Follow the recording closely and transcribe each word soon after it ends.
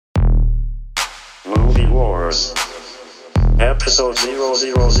Movie Wars. Episode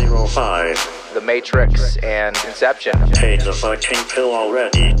 0005. The Matrix and Inception. Take the fucking pill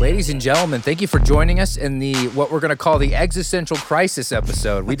already. Ladies and gentlemen, thank you for joining us in the what we're going to call the existential crisis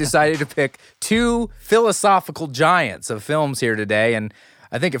episode. We decided to pick two philosophical giants of films here today, and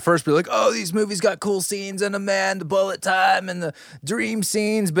I think at first we were like, oh, these movies got cool scenes and the bullet time and the dream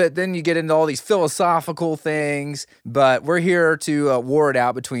scenes, but then you get into all these philosophical things. But we're here to war it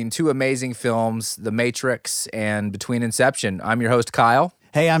out between two amazing films, The Matrix and between Inception. I'm your host, Kyle.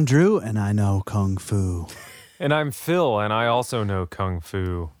 Hey, I'm Drew, and I know Kung Fu. And I'm Phil, and I also know Kung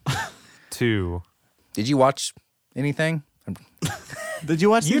Fu, too. Did you watch anything? Did you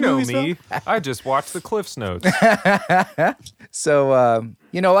watch You these know movies, me. Phil? I just watched the Cliff's Notes. So,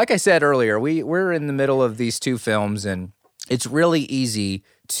 like I said earlier, we're in the middle of these two films, and it's really easy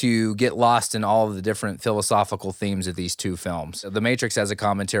to get lost in all of the different philosophical themes of these two films. The Matrix has a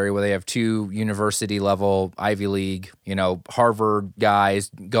commentary where they have two university-level, Ivy League, Harvard guys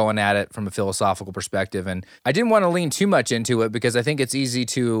going at it from a philosophical perspective. And I didn't want to lean too much into it because I think it's easy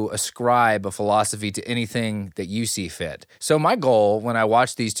to ascribe a philosophy to anything that you see fit. So my goal when I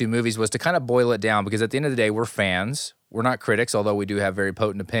watched these two movies was to kind of boil it down because at the end of the day, we're fans. We're not critics, although we do have very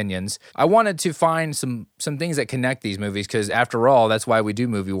potent opinions. I wanted to find some things that connect these movies because, after all, that's why we do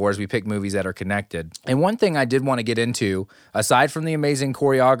Movie Wars. We pick movies that are connected. And one thing I did want to get into, aside from the amazing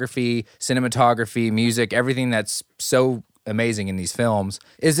choreography, cinematography, music, everything that's so amazing in these films,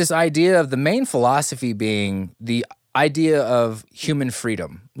 is this idea of the main philosophy being the idea of human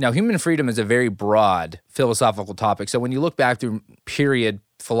freedom. Now, human freedom is a very broad philosophical topic. So when you look back through period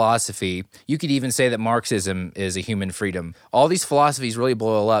philosophy, you could even say that Marxism is a human freedom. All these philosophies really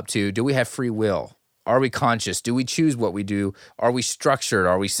boil up to, do we have free will? Are we conscious? Do we choose what we do? Are we structured?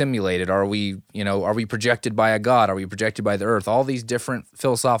 Are we simulated? Are we projected by a god? Are we projected by the earth? All these different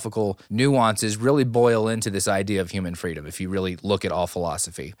philosophical nuances really boil into this idea of human freedom if you really look at all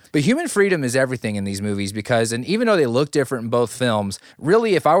philosophy. But human freedom is everything in these movies because, and even though they look different in both films,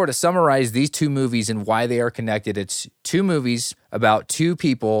 really if I were to summarize these two movies and why they are connected, it's two movies about two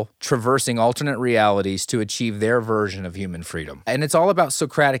people traversing alternate realities to achieve their version of human freedom. And it's all about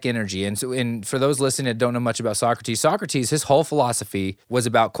Socratic energy. And for those listening that don't know much about Socrates, his whole philosophy was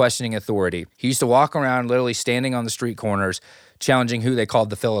about questioning authority. He used to walk around literally standing on the street corners, challenging who they called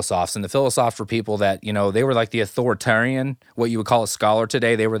the philosophers. And the philosophers were people that, they were like the authoritarian, what you would call a scholar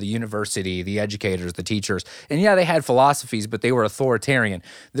today. They were the university, the educators, the teachers. And yeah, they had philosophies, but they were authoritarian.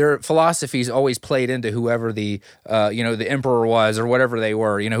 Their philosophies always played into whoever the emperor was or whatever they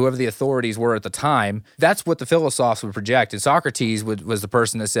were, whoever the authorities were at the time. That's what the philosophers would project. And Socrates was the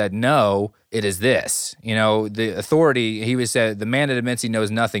person that said, no, it is this. The authority, he was said, the man that admits he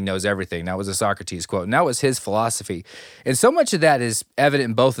knows nothing knows everything. That was a Socrates quote. And that was his philosophy. And so much of that is evident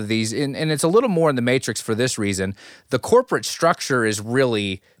in both of these. And it's a little more in The Matrix for this reason. The corporate structure is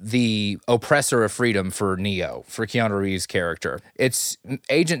really the oppressor of freedom for Neo, for Keanu Reeves' character. It's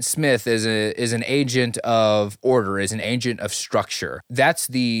Agent Smith is an agent of order, is an agent of structure. That's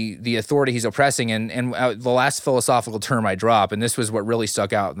the authority he's oppressing. And the last philosophical term I drop, and this was what really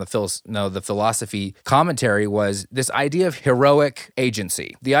stuck out in the philosophy commentary, was this idea of heroic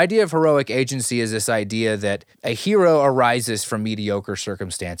agency. The idea of heroic agency is this idea that a hero arises from mediocre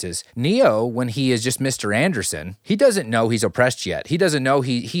circumstances. Neo, when he is just Mr. Anderson, he doesn't know he's oppressed yet. He doesn't know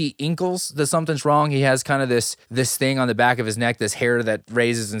he inkles that something's wrong. He has kind of this thing on the back of his neck, this hair that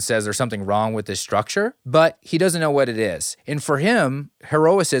raises and says there's something wrong with this structure, but he doesn't know what it is. And for him,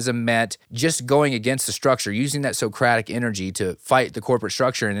 heroicism meant just going against the structure, using that Socratic energy to fight the corporate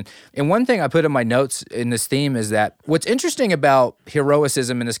structure. And one thing I put in my notes in this theme is that what's interesting about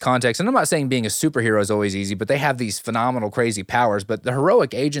heroicism in this context, and I'm not saying being a superhero is always easy, but they have these phenomenal, crazy powers, but the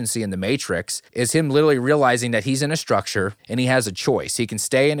heroic agency in The Matrix is him literally realizing that he's in a structure and he has a choice. He can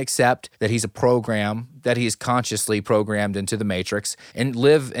stay and accept that he's a program, that he is consciously programmed into the Matrix and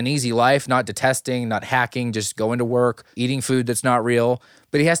live an easy life, not detesting, not hacking, just going to work, eating food that's not real,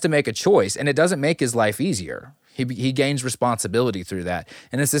 but he has to make a choice, and it doesn't make his life easier. He gains responsibility through that.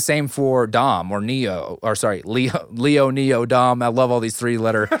 And it's the same for Dom or Leo, Neo, Dom. I love all these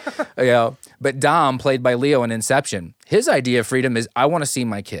three-letter, But Dom, played by Leo in Inception, his idea of freedom is, I want to see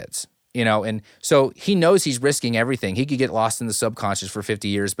my kids. And so he knows he's risking everything. He could get lost in the subconscious for 50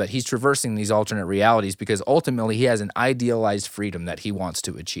 years, but he's traversing these alternate realities because ultimately he has an idealized freedom that he wants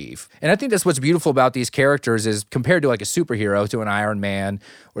to achieve. And I think that's what's beautiful about these characters is compared to like a superhero, to an Iron Man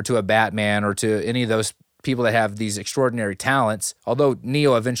or to a Batman or to any of those people that have these extraordinary talents, although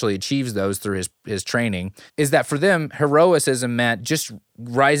Neo eventually achieves those through his training, is that for them, heroicism meant just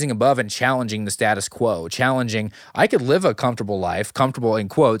rising above and challenging the status quo, challenging, I could live a comfortable life, comfortable in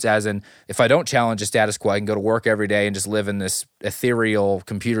quotes, as in if I don't challenge the status quo, I can go to work every day and just live in this ethereal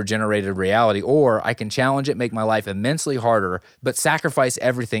computer-generated reality, or I can challenge it, make my life immensely harder, but sacrifice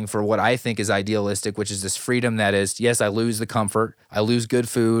everything for what I think is idealistic, which is this freedom that is, yes, I lose the comfort, I lose good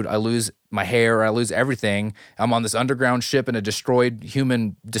food, I lose my hair, I lose everything. I'm on this underground ship in a destroyed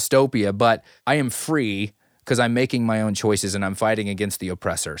human dystopia, but I am free because I'm making my own choices and I'm fighting against the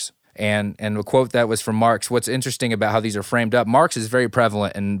oppressors. And a quote that was from Marx, what's interesting about how these are framed up, Marx is very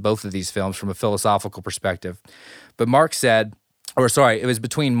prevalent in both of these films from a philosophical perspective. But Marx said, it was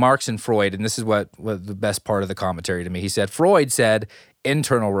between Marx and Freud, and this is what the best part of the commentary to me. He said, Freud said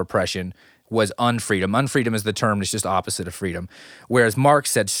internal repression was unfreedom. Unfreedom is the term that's just opposite of freedom. Whereas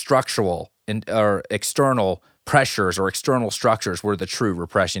Marx said structural or external pressures or external structures were the true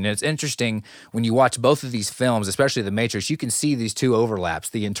repression. And it's interesting when you watch both of these films, especially The Matrix, you can see these two overlaps,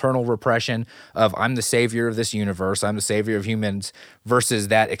 the internal repression of I'm the savior of this universe, I'm the savior of humans, versus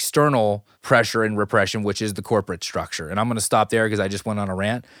that external pressure and repression, which is the corporate structure. And I'm going to stop there because I just went on a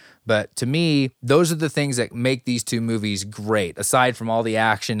rant. But to me, those are the things that make these two movies great, aside from all the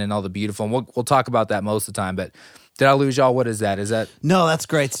action and all the beautiful. And we'll talk about that most of the time. But did I lose y'all? What is that? Is that No, that's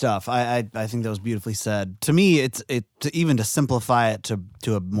great stuff. I think that was beautifully said. To me, it's even to simplify it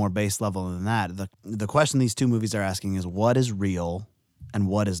to a more base level than that. The question these two movies are asking is what is real and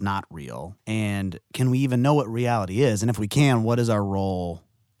what is not real, and can we even know what reality is? And if we can, what is our role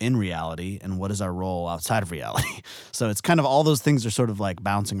in reality and what is our role outside of reality? So it's kind of all those things are sort of like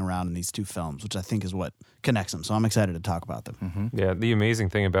bouncing around in these two films, which I think is what connects them. So I'm excited to talk about them. Mm-hmm. Yeah, the amazing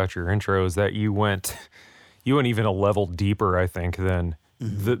thing about your intro is that you went even a level deeper, I think, than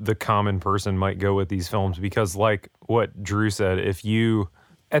the common person might go with these films, because like what Drew said, if you,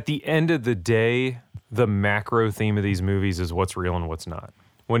 at the end of the day, the macro theme of these movies is what's real and what's not.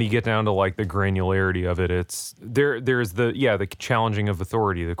 When you get down to like the granularity of it, it's there's the challenging of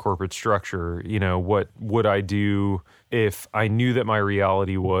authority, the corporate structure. You know, what would I do if I knew that my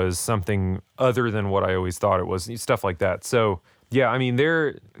reality was something other than what I always thought it was? Stuff like that. So yeah, I mean,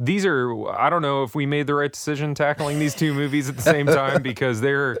 these are, I don't know if we made the right decision tackling these two movies at the same time, because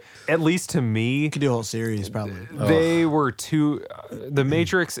they're, at least to me, You could do a whole series probably. they were two, The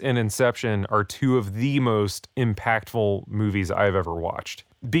Matrix and Inception are two of the most impactful movies I've ever watched,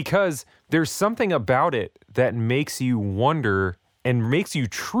 because there's something about it that makes you wonder and makes you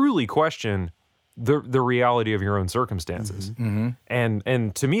truly question the reality of your own circumstances. Mm-hmm.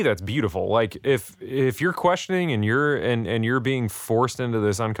 And to me, that's beautiful. Like if you're questioning and you're being forced into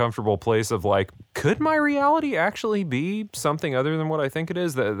this uncomfortable place of like, could my reality actually be something other than what I think it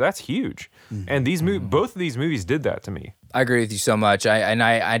is? That's huge. Mm-hmm. And these both of these movies did that to me. I agree with you so much.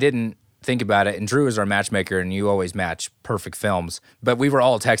 I didn't think about it, and Drew is our matchmaker, and you always match perfect films. But we were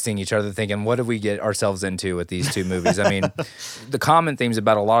all texting each other thinking, what did we get ourselves into with these two movies? I mean, the common themes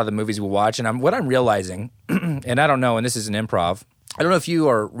about a lot of the movies we watch, and what I'm realizing, and I don't know, and this is an improv, I don't know if you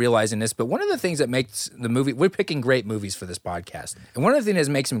are realizing this, but one of the things that makes the movie, we're picking great movies for this podcast, and one of the things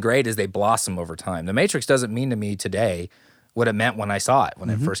that makes them great is they blossom over time. The Matrix doesn't mean to me today what it meant when I saw it, when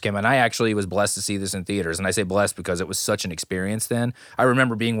it first came out. And I actually was blessed to see this in theaters. And I say blessed because it was such an experience then. I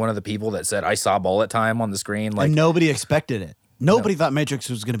remember being one of the people that said, I saw bullet time on the screen. Like, and nobody expected it. Nobody thought Matrix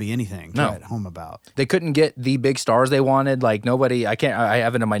was going to be anything to No. write home about. They couldn't get the big stars they wanted. Like nobody, I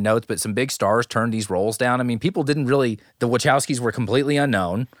have it in my notes, but some big stars turned these roles down. I mean, people didn't really, the Wachowskis were completely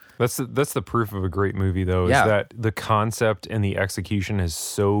unknown. That's the proof of a great movie, though, Yeah. is that the concept and the execution is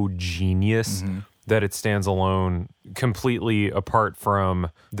so genius that it stands alone, completely apart from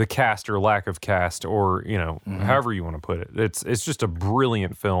the cast or lack of cast, or however you want to put it. It's just a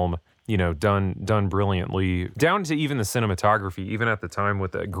brilliant film, done brilliantly, down to even the cinematography. Even at the time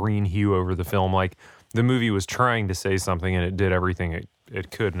with that green hue over the film, like the movie was trying to say something, and it did everything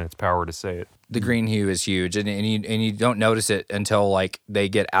it could in its power to say it. The green hue is huge, and you don't notice it until like they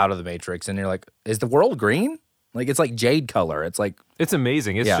get out of the Matrix, and you're like, is the world green? Like it's like jade color. It's like It's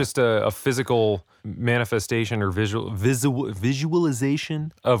amazing. It's just a physical manifestation or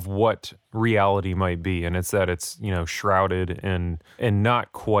visualization of what reality might be, and it's that it's shrouded and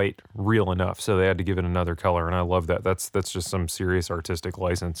not quite real enough. So they had to give it another color, and I love that. That's just some serious artistic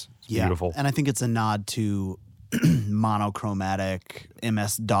license. It's beautiful. And I think it's a nod to monochromatic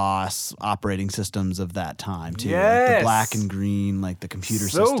MS-DOS operating systems of that time too. Like Yes. the black and green, like the computer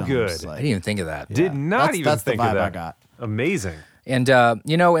So systems. good. I Like, didn't even think of that. Did not even that's think the vibe of that. I got. Amazing. And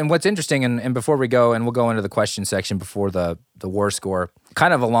and what's interesting, and before we go, and we'll go into the question section before the war score,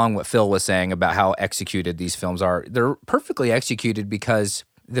 kind of along what Phil was saying about how executed these films are. They're perfectly executed because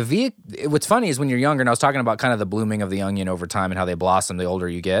What's funny is when you're younger, and I was talking about kind of the blooming of the onion over time and how they blossom the older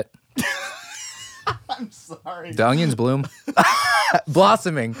you get. I'm sorry. The onions bloom.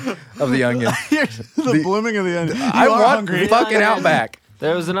 Blossoming of the onion. the blooming of the onion. I You are want hungry. fucking Outback.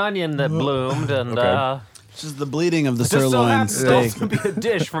 There was an onion that bloomed, and It's just the bleeding of the just so sirloin happens to steak. also be a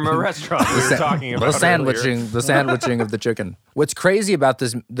dish from a restaurant we were talking about The sandwiching of the chicken. What's crazy about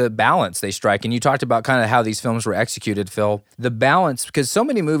this, the balance they strike, and you talked about kind of how these films were executed, Phil. The balance, because so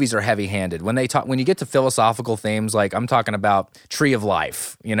many movies are heavy-handed. When you get to philosophical themes, like I'm talking about Tree of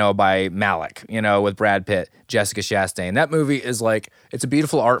Life, by Malick, with Brad Pitt, Jessica Chastain. That movie is it's a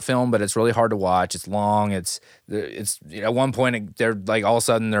beautiful art film, but it's really hard to watch. It's long. It's at one point they're like all of a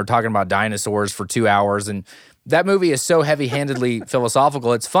sudden they're talking about dinosaurs for 2 hours, and that movie is so heavy-handedly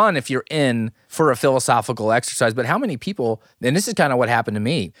philosophical. It's fun if you're in for a philosophical exercise, but how many people, and this is kind of what happened to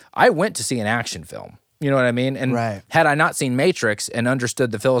me, I went to see an action film. You know what I mean? And had I not seen Matrix and understood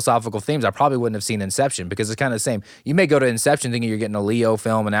the philosophical themes, I probably wouldn't have seen Inception, because it's kind of the same. You may go to Inception thinking you're getting a Leo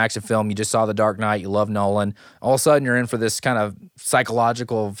film, an action film. You just saw The Dark Knight. You love Nolan. All of a sudden, you're in for this kind of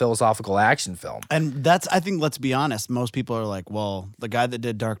psychological, philosophical action film. And I think, let's be honest, most people are like, well, the guy that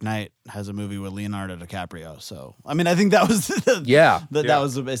did Dark Knight has a movie with Leonardo DiCaprio. So, I mean, I think that was that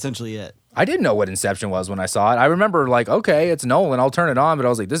was essentially it. I didn't know what Inception was when I saw it. I remember okay, it's Nolan, I'll turn it on, but I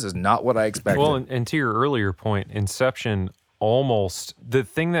was like, this is not what I expected. Well, and to your earlier point, Inception almost, the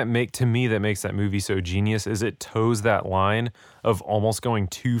thing that makes that movie so genius is it toes that line of almost going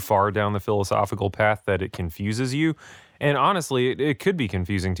too far down the philosophical path that it confuses you. And honestly, it could be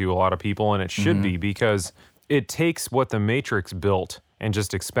confusing to a lot of people, and it should be, because it takes what the Matrix built and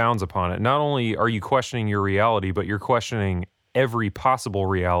just expounds upon it. Not only are you questioning your reality, but you're questioning every possible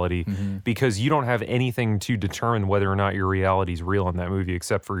reality, because you don't have anything to determine whether or not your reality is real in that movie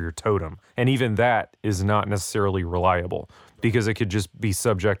except for your totem. And even that is not necessarily reliable, because it could just be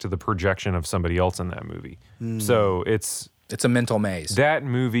subject to the projection of somebody else in that movie. So it's a mental maze. That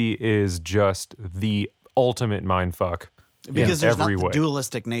movie is just the ultimate mindfuck. Because there's not every the way.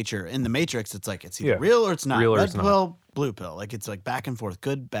 dualistic nature. In the Matrix, it's like, it's either Yeah. real or it's not. Real or Red it's not. pill, blue pill. Like, it's like back and forth,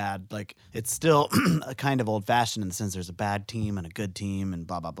 good, bad. Like, it's still a kind of old fashioned in the sense there's a bad team and a good team and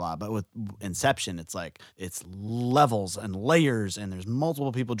blah, blah, blah. But with Inception, it's like, it's levels and layers, and there's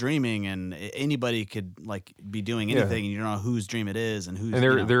multiple people dreaming, and anybody could be doing anything, and you don't know whose dream it is and who's.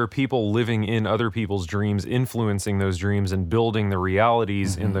 And there are people living in other people's dreams, influencing those dreams and building the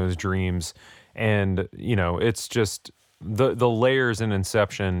realities in those dreams. And, it's just the layers in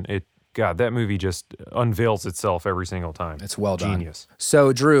Inception. God, that movie just unveils itself every single time. It's well done. Genius.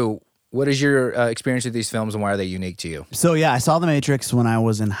 So, Drew, what is your experience with these films, and why are they unique to you? So, yeah, I saw The Matrix when I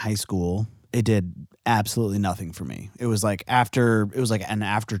was in high school. It did absolutely nothing for me. It was like an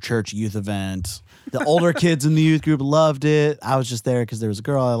after church youth event. The older kids in the youth group loved it. I was just there because there was a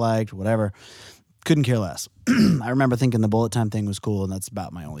girl I liked, whatever. Couldn't care less. I remember thinking the bullet time thing was cool, and that's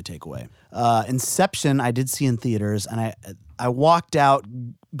about my only takeaway. Inception, I did see in theaters, and I walked out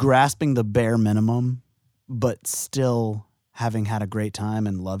grasping the bare minimum, but still having had a great time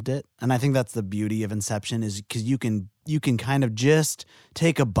and loved it. And I think that's the beauty of Inception, is because you can kind of just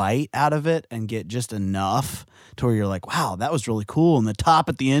take a bite out of it and get just enough to where you're like, wow, that was really cool. And the top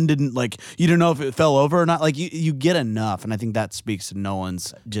at the end didn't, you don't know if it fell over or not. You get enough. And I think that speaks to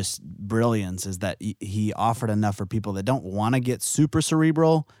Nolan's just brilliance, is that he offered enough for people that don't want to get super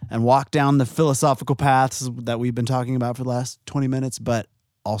cerebral and walk down the philosophical paths that we've been talking about for the last 20 minutes, but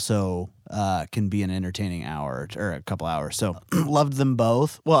also can be an entertaining hour or a couple hours. So loved them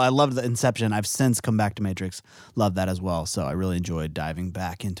both. Well, I loved the Inception. I've since come back to Matrix. Loved that as well. So I really enjoyed diving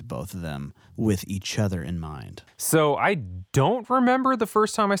back into both of them with each other in mind. So I don't remember the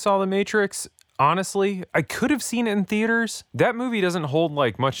first time I saw The Matrix. Honestly, I could have seen it in theaters. That movie doesn't hold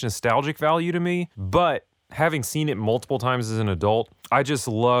much nostalgic value to me, but having seen it multiple times as an adult, I just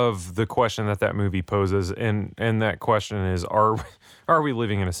love the question that movie poses, and that question is, are we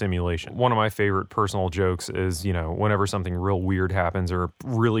living in a simulation? One of my favorite personal jokes is, whenever something real weird happens or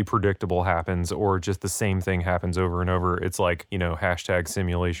really predictable happens, or just the same thing happens over and over, it's like, hashtag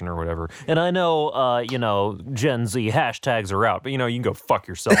simulation or whatever. And I know, Gen Z hashtags are out, but you can go fuck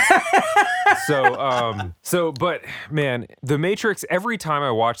yourself. But man, The Matrix, every time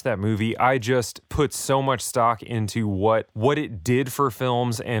I watch that movie, I just put so much stock into what it did for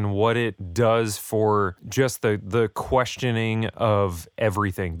films and what it does for just the questioning of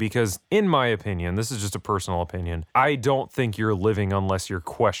everything. Because in my opinion, this is just a personal opinion, I don't think you're living unless you're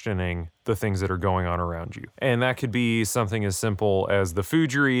questioning the things that are going on around you. And that could be something as simple as the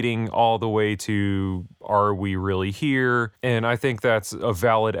food you're eating, all the way to, are we really here? And I think that's a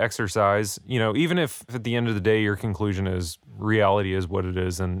valid exercise. Even if at the end of the day your conclusion is reality is what it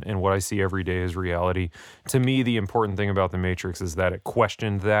is, and what I see every day is reality. To me, the important thing about The Matrix is that it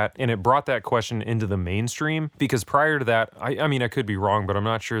questioned that, and it brought that question into the mainstream, because prior to that, I mean, I could be wrong, but I'm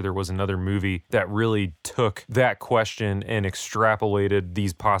not sure there was another movie that really took that question and extrapolated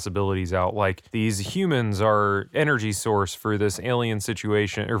these possibilities out. Like, these humans are energy source for this alien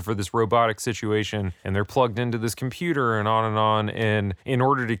situation, or for this robotic situation, and they're plugged into this computer, and on, and in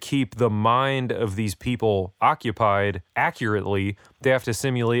order to keep the mind of these people occupied accurately, they have to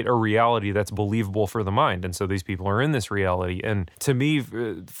simulate a reality that's believable for the mind. And so these people are in this reality. And to me,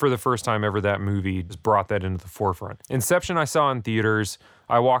 for the first time ever, that movie just brought that into the forefront. Inception I saw in theaters.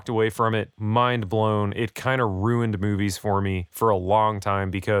 I walked away from it mind blown. It kind of ruined movies for me for a long time,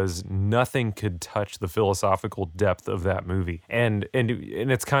 because nothing could touch the philosophical depth of that movie. And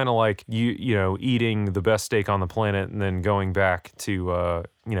it's kind of like you know, eating the best steak on the planet and then going back to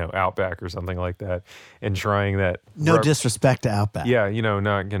Outback or something like that, and trying that. No disrespect to Outback. Yeah,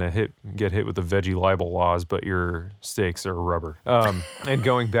 not gonna get hit with the veggie libel laws, but your steaks are rubber. And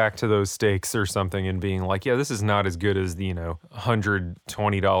going back to those steaks or something and being like, yeah, this is not as good as the $120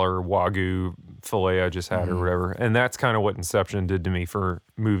 Wagyu filet I just had or whatever. And that's kind of what Inception did to me for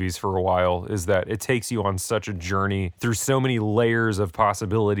movies for a while, is that it takes you on such a journey through so many layers of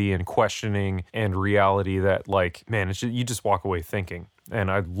possibility and questioning and reality that, like, man, you just walk away thinking.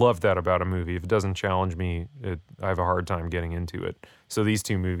 And I love that about a movie. If it doesn't challenge me, I have a hard time getting into it. So these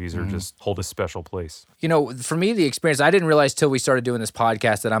two movies are just hold a special place. For me, the experience, I didn't realize till we started doing this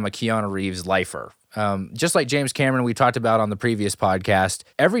podcast that I'm a Keanu Reeves lifer. Just like James Cameron, we talked about on the previous podcast,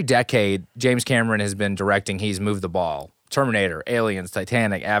 every decade James Cameron has been directing, he's moved the ball. Terminator, Aliens,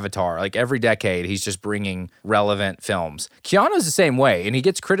 Titanic, Avatar, like every decade, he's just bringing relevant films. Keanu's the same way, and he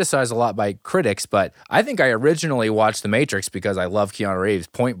gets criticized a lot by critics, but I think I originally watched The Matrix because I love Keanu Reeves.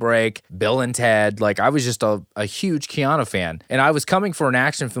 Point Break, Bill and Ted, like I was just a huge Keanu fan, and I was coming for an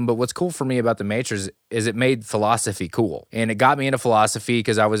action film, but what's cool for me about The Matrix is it made philosophy cool, and it got me into philosophy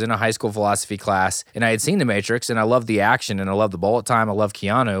because I was in a high school philosophy class, and I had seen The Matrix, and I loved the action, and I loved the bullet time, I loved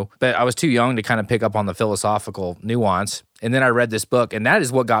Keanu, but I was too young to kind of pick up on the philosophical nuance. And then I read this book, and that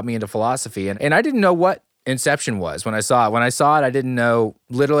is what got me into philosophy. And I didn't know what Inception was when I saw it. When I saw it, I didn't know.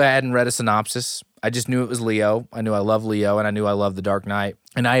 Literally, I hadn't read a synopsis. I just knew it was Leo. I knew I loved Leo, and I knew I loved The Dark Knight.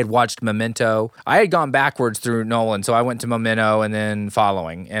 And I had watched Memento. I had gone backwards through Nolan, so I went to Memento and then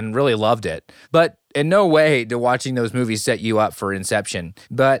Following, and really loved it. But in no way did watching those movies set you up for Inception.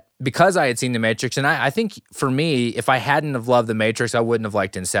 But because I had seen The Matrix, and I think for me, if I hadn't have loved The Matrix, I wouldn't have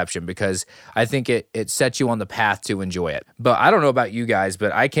liked Inception, because I think it sets you on the path to enjoy it. But I don't know about you guys,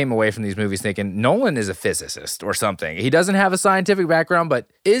 but I came away from these movies thinking Nolan is a physicist or something. He doesn't have a scientific background, but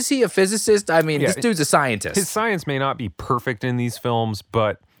is he a physicist? I mean, this dude's a scientist. His science may not be perfect in these films,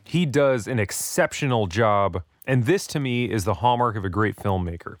 but he does an exceptional job. And this, to me, is the hallmark of a great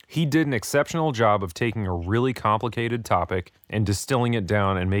filmmaker. He did an exceptional job of taking a really complicated topic and distilling it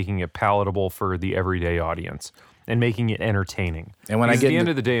down and making it palatable for the everyday audience and making it entertaining. And when at the end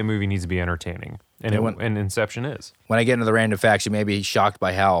of the day, a movie needs to be entertaining. And Inception is. When I get into the random facts, you may be shocked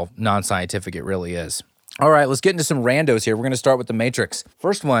by how non-scientific it really is. All right, let's get into some randos here. We're going to start with The Matrix.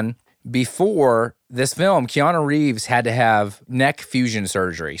 First one, before this film, Keanu Reeves had to have neck fusion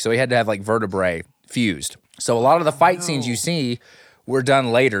surgery. So he had to have like vertebrae fused. So a lot of the fight scenes you see were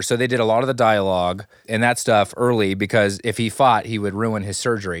done later. So they did a lot of the dialogue and that stuff early, because if he fought, he would ruin his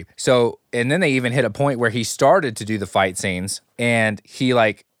surgery. So, and then they even hit a point where he started to do the fight scenes and he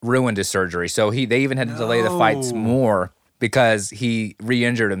like ruined his surgery. So they even had to delay the fights more because he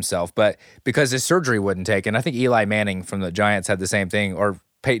re-injured himself, but because his surgery wouldn't take. And I think Eli Manning from the Giants had the same thing, or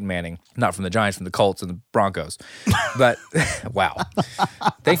Peyton Manning, not from the Giants, from the Colts and the Broncos. But wow,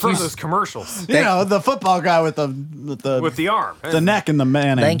 thank you for those commercials. The football guy with the arm, the neck, and the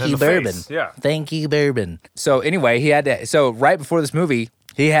Manning. Thank you, Bourbon. Yeah, thank you, Bourbon. So anyway, he had to. So right before this movie,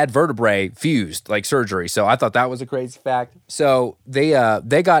 he had vertebrae fused, like surgery. So I thought that was a crazy fact. So they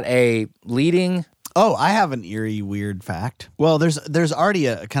got a leading. Oh, I have an eerie, weird fact. Well, there's already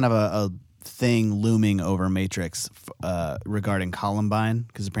a kind of a thing looming over Matrix regarding Columbine,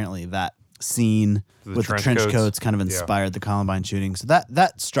 because apparently that scene with the trench coats kind of inspired the Columbine shooting. So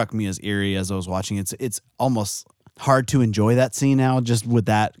that struck me as eerie as I was watching. It's almost hard to enjoy that scene now, just with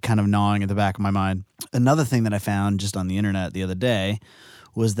that kind of gnawing at the back of my mind. Another thing that I found just on the internet the other day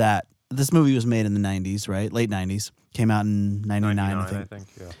was that this movie was made in the 90s, right? Late 90s. Came out in 99, I think.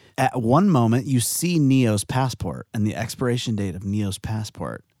 Yeah. At one moment, you see Neo's passport, and the expiration date of Neo's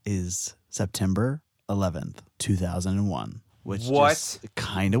passport is September 11th, 2001. which What? is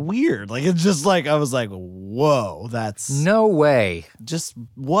kind of weird. Like, it's just like, I was like, whoa, that's No way. just,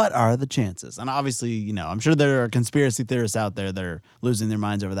 what are the chances? And obviously, you know, I'm sure there are conspiracy theorists out there that are losing their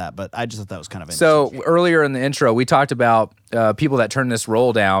minds over that, but I just thought that was kind of interesting. So earlier in the intro, we talked about people that turn this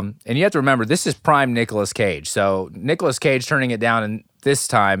role down. And you have to remember, this is prime Nicolas Cage. So Nicolas Cage turning it down and this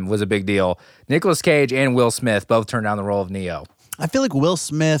time was a big deal. Nicolas Cage and Will Smith both turned down the role of Neo. I feel like Will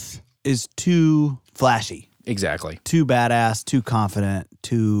Smith is too flashy. Exactly. Too badass, too confident,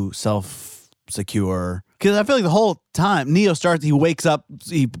 too self-secure. Because I feel like the whole time, Neo starts, he wakes up,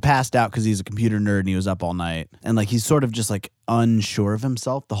 he passed out because he's a computer nerd and he was up all night. And like, he's sort of just like unsure of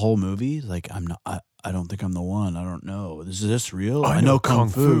himself the whole movie. Like, I don't think I'm the one. I don't know. Is this real? I know Kung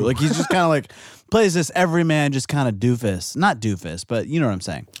Fu. Like, he's just kind of like, plays this everyman, just kind of doofus. Not doofus, but you know what I'm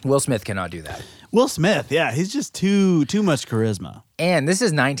saying. Will Smith cannot do that. Will Smith, yeah, he's just too much charisma. And this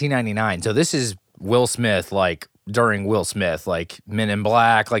is 1999. So this is Will Smith, like, during Will Smith, like Men in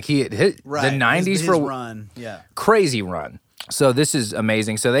Black. Like, he hit the 90s his for a run, yeah. crazy run. So this is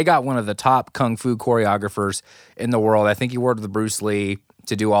amazing. So they got one of the top Kung Fu choreographers in the world. I think he worked with Bruce Lee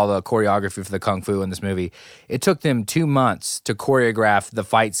to do all the choreography for the Kung Fu in this movie. It took them 2 months to choreograph the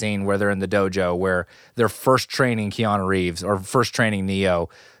fight scene where they're in the dojo, where they're first training Keanu Reeves or first training Neo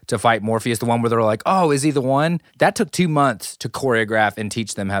to fight Morpheus, the one where they're like, oh, is he the one? That took 2 months to choreograph and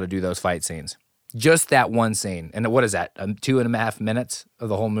teach them how to do those fight scenes. Just that one scene. And what is that, 2.5 minutes of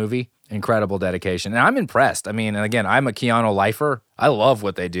the whole movie? Incredible dedication. And I'm impressed. I mean, and again, I'm a Keanu lifer. I love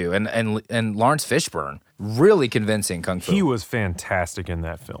what they do. And Lawrence Fishburne, really convincing Kung Fu. He was fantastic in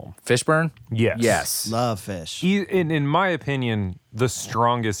that film. Fishburne? Yes. Yes. Love Fish. In my opinion, the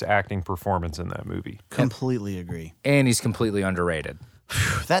strongest acting performance in that movie. Completely agree. And he's completely underrated.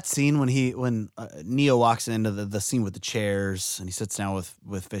 That scene when Neo walks into the scene with the chairs and he sits down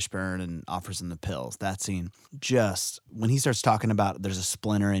with Fishburne and offers him the pills. That scene, just when he starts talking about there's a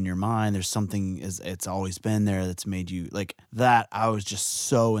splinter in your mind, there's something it's always been there that's made you like that. I was just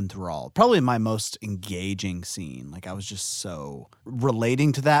so enthralled. Probably my most engaging scene. Like I was just so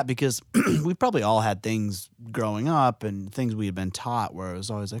relating to that because we probably all had things growing up and things we had been taught where it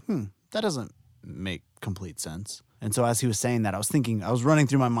was always like, that doesn't make complete sense. And so as he was saying that, I was running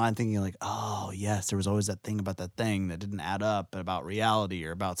through my mind thinking like, oh, yes, there was always that thing about that thing that didn't add up about reality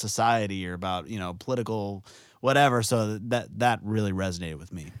or about society or about, political whatever. So that really resonated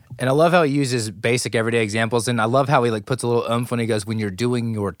with me. And I love how he uses basic everyday examples. And I love how he like puts a little oomph when he goes, when you're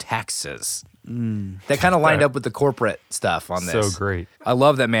doing your taxes. That kind of lined up with the corporate stuff on this. So great. I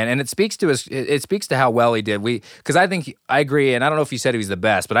love that, man. And it speaks to how well he did. Because I agree, and I don't know if you said he was the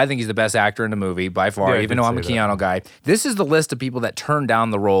best, but I think he's the best actor in the movie by far, Yeah, even though I'm a Keanu guy. This is the list of people that turned down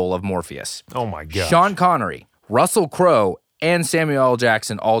the role of Morpheus. Oh my gosh. Sean Connery, Russell Crowe, and Samuel L.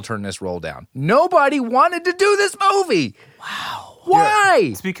 Jackson all turned this role down. Nobody wanted to do this movie. Wow. Why? Yeah,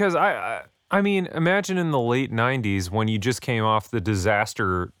 it's because I mean, imagine in the late 90s when you just came off the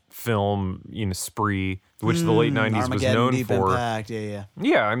disaster film, spree, which the late 90s was known Deep for. Impact, yeah.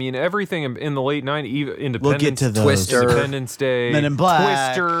 Yeah, I mean, everything in the late 90s, even Independence, We'll get to those. Twister. Independence Day, Men in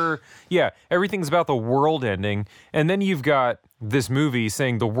Black. Twister. Yeah, everything's about the world ending. And then you've got this movie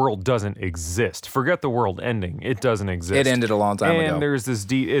saying the world doesn't exist. Forget the world ending. It doesn't exist. It ended a long time ago. And there's this,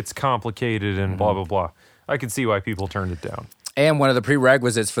 it's complicated and blah, blah, blah. I could see why people turned it down. And one of the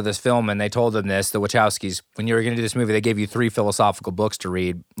prerequisites for this film, and they told them this, the Wachowskis, when you were going to do this movie, they gave you 3 philosophical books to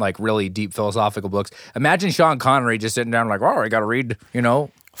read, like really deep philosophical books. Imagine Sean Connery just sitting down like, I got to read,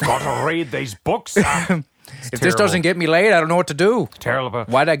 Gotta read these books. If this doesn't get me laid, I don't know what to do. Terrible.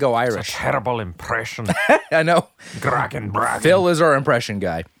 Why'd I go It's a Irish? terrible impression. I know. Bracken. Phil is our impression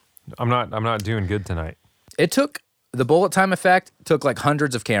guy. I'm not doing good tonight. It took, the bullet time effect took like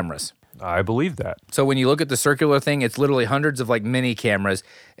hundreds of cameras. I believe that. So when you look at the circular thing, it's literally hundreds of like mini cameras,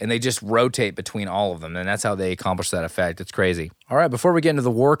 and they just rotate between all of them, and that's how they accomplish that effect. It's crazy. All right, before we get into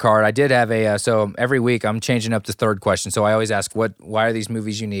the war card, I did have so every week I'm changing up the third question. So I always ask, why are these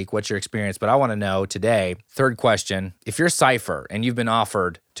movies unique? What's your experience? But I want to know today, third question, if you're Cypher and you've been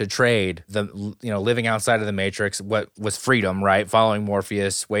offered to trade living outside of the Matrix, what was freedom, right? Following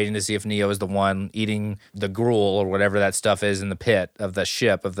Morpheus, waiting to see if Neo is the one, eating the gruel or whatever that stuff is in the pit of the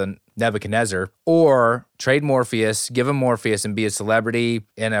ship of the Nebuchadnezzar, or trade Morpheus, give him Morpheus and be a celebrity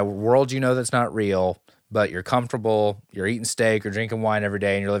in a world that's not real, but you're comfortable, you're eating steak or drinking wine every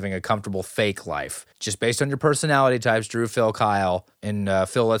day, and you're living a comfortable fake life. Just based on your personality types, Drew, Phil, Kyle. And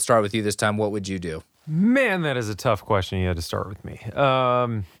Phil, let's start with you this time. What would you do? Man, that is a tough question. You had to start with me.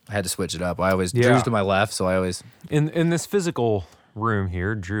 I had to switch it up. Drew's to my left, so I always... In this physical room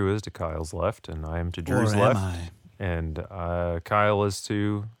here, Drew is to Kyle's left, and I am to Drew's Or am left. I? And Kyle is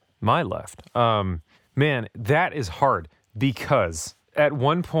to my left. Man, that is hard. because at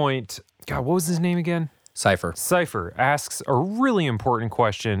one point, God, what was his name again? Cypher asks a really important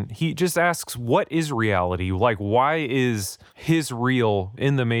question. He just asks, what is reality? Like, why is his real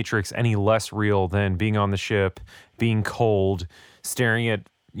in the Matrix any less real than being on the ship, being cold, staring at,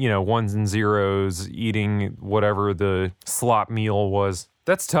 ones and zeros, eating whatever the slop meal was?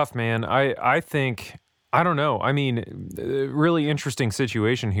 That's tough, man. I think, I don't know. I mean, really interesting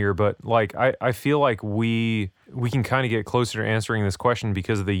situation here, but like, I feel like we can kind of get closer to answering this question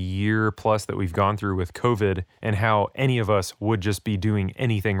because of the year plus that we've gone through with COVID and how any of us would just be doing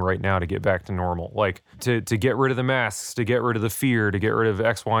anything right now to get back to normal. Like to get rid of the masks, to get rid of the fear, to get rid of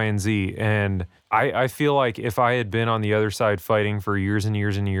X, Y, and Z. And I feel like if I had been on the other side fighting for years and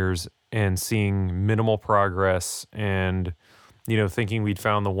years and years and seeing minimal progress and thinking we'd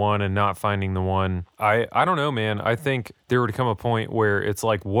found the one and not finding the one. I don't know, man. I think there would come a point where it's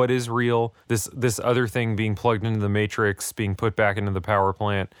like, what is real? This other thing being plugged into the Matrix, being put back into the power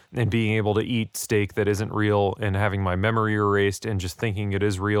plant, and being able to eat steak that isn't real and having my memory erased and just thinking it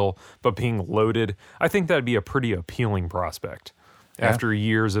is real, but being loaded. I think that'd be a pretty appealing prospect. Yeah. After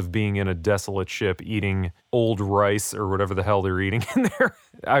years of being in a desolate ship eating old rice or whatever the hell they're eating in there.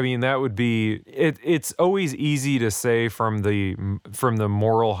 I mean, that would be it's always easy to say from the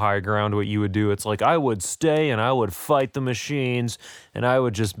moral high ground what you would do. It's like, I would stay and I would fight the machines and I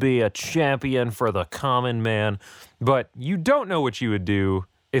would just be a champion for the common man. But you don't know what you would do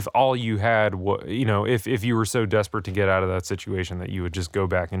if all you had, if you were so desperate to get out of that situation that you would just go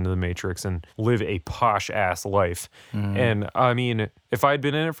back into the Matrix and live a posh-ass life. And, I mean, if I'd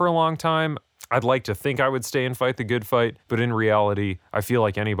been in it for a long time, I'd like to think I would stay and fight the good fight. But in reality, I feel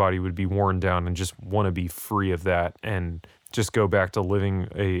like anybody would be worn down and just want to be free of that and just go back to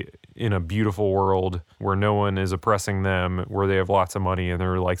living in a beautiful world where no one is oppressing them, where they have lots of money and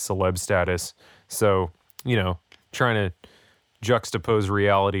they're like celeb status. So, trying to juxtapose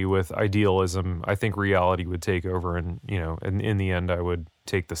reality with idealism, I think reality would take over, and in the end, I would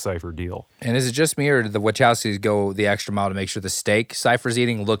take the Cypher deal. And is it just me, or did the Wachowskis go the extra mile to make sure the steak Cypher's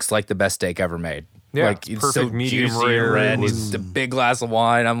eating looks like the best steak ever made? Yeah, like it's perfect, so medium juicy rare. and red. He's a big glass of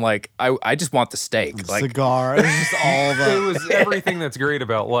wine. I'm like, I just want the steak. Like, cigar. It's just all the. It was everything that's great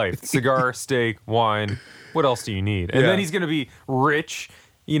about life: cigar, steak, wine. What else do you need? And then he's gonna be rich,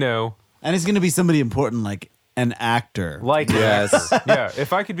 and he's gonna be somebody important, like an actor. Like an actor. Yeah,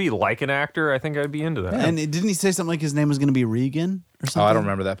 if I could be like an actor, I think I'd be into that. And didn't he say something like his name was going to be Regan or something? Oh, I don't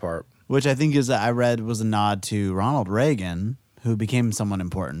remember that part. Which I think I read was a nod to Ronald Reagan, who became someone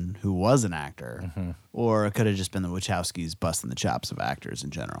important, who was an actor. Or it could have just been the Wachowskis busting the chops of actors in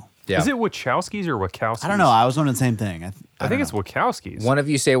general. Yeah. Is it Wachowskis or Wachowskis? I don't know. I was wondering the same thing. I think it's Wachowskis. One of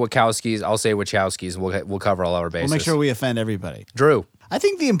you say Wachowskis, I'll say Wachowskis. We'll cover all our bases. We'll make sure we offend everybody. Drew. I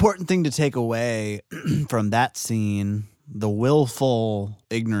think the important thing to take away from that scene, the willful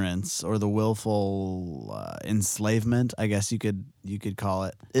ignorance or the willful enslavement, I guess you could call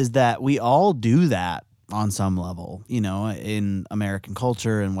it, is that we all do that on some level. In American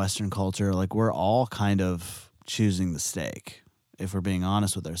culture and Western culture, like we're all kind of choosing the steak, if we're being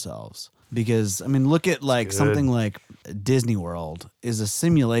honest with ourselves. Because, I mean, look at like something like Disney World is a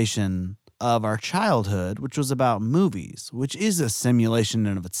simulation of our childhood, which was about movies, which is a simulation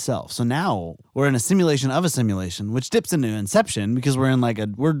in of itself. So now we're in a simulation of a simulation, which dips into Inception because we're in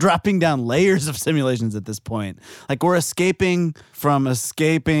we're dropping down layers of simulations at this point. Like we're escaping from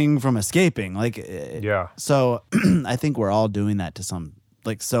escaping. Like, yeah. So I think we're all doing that to some,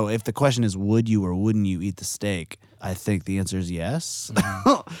 like, so if the question is, would you or wouldn't you eat the steak? I think the answer is yes.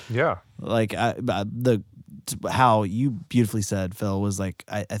 Yeah. Like how you beautifully said, Phil, was like,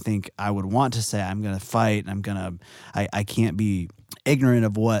 I think I would want to say I'm going to fight and I can't be ignorant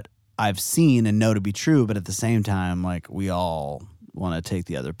of what I've seen and know to be true. But at the same time, like we all want to take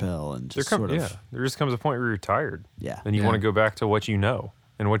the other pill and just there just comes a point where you're tired. Yeah. And you want to go back to what you know.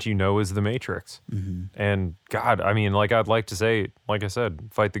 And what you know is the Matrix. And God, I mean, like I'd like to say, like I said,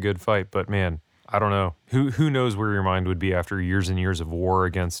 fight the good fight. But man, I don't know. Who knows where your mind would be after years and years of war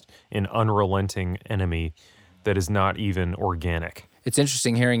against an unrelenting enemy that is not even organic. It's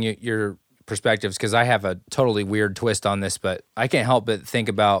interesting hearing your perspectives because I have a totally weird twist on this, but I can't help but think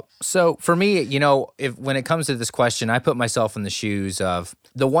about. So for me, when it comes to this question, I put myself in the shoes of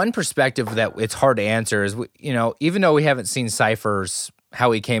the one perspective that it's hard to answer is, even though we haven't seen Cypher's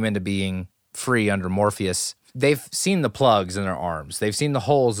how he came into being free under Morpheus. They've seen the plugs in their arms. They've seen the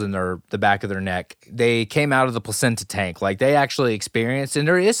holes in the back of their neck. They came out of the placenta tank. Like they actually experienced, and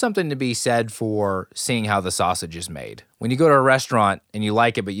there is something to be said for seeing how the sausage is made. When you go to a restaurant and you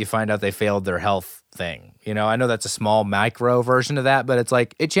like it, but you find out they failed their health thing. I know that's a small micro version of that, but it's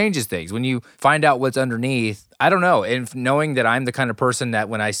like, it changes things. When you find out what's underneath, I don't know. And knowing that I'm the kind of person that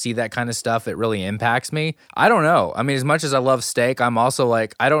when I see that kind of stuff, it really impacts me. I don't know. I mean, as much as I love steak, I'm also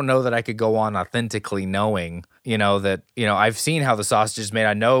like, I don't know that I could go on authentically knowing, that, I've seen how the sausage is made.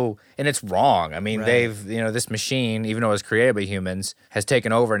 I know, and it's wrong. I mean, they've, this machine, even though it was created by humans, has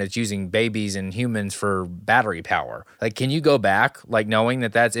taken over and it's using babies and humans for battery power. Like, can you go back, like, knowing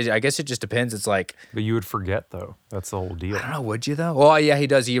that that's, I guess it just depends. It's like. But you would forget, though. That's the whole deal. I don't know, would you, though? Well, yeah, he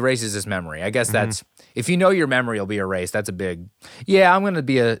does. He erases his memory. I guess that's, if you know your memory will be erased, that's a big, I'm going to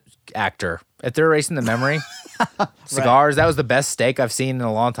be a actor. If they're erasing the memory, cigars, that was the best steak I've seen in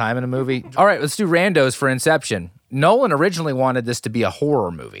a long time in a movie. All right, let's do randos for Inception. Nolan originally wanted this to be a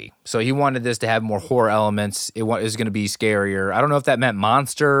horror movie. So he wanted this to have more horror elements. It was going to be scarier. I don't know if that meant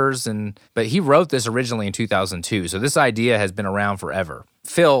monsters, but he wrote this originally in 2002. So this idea has been around forever.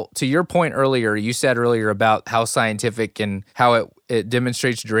 Phil, to your point earlier, you said earlier about how scientific and how it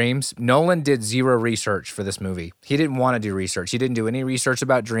demonstrates dreams. Nolan did zero research for this movie. He didn't want to do research. He didn't do any research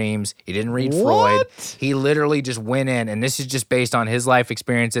about dreams. He didn't read Freud. He literally just went in, and this is just based on his life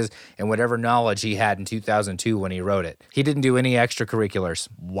experiences and whatever knowledge he had in 2002 when he wrote it. He didn't do any extracurriculars.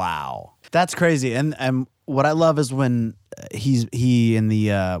 Wow. That's crazy. And what I love is when he in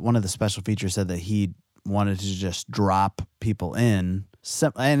the one of the special features said that he wanted to just drop people in.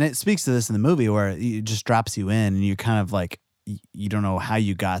 And it speaks to this in the movie where it just drops you in and you kind of like, you don't know how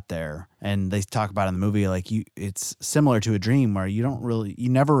you got there. And they talk about in the movie, like it's similar to a dream where you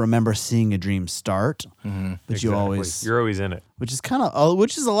never remember seeing a dream start, but you're always in it. Which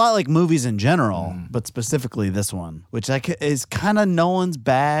is a lot like movies in general, but specifically this one, which is kind of Nolan's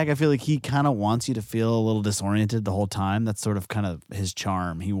bag. I feel like he kind of wants you to feel a little disoriented the whole time. That's sort of kind of his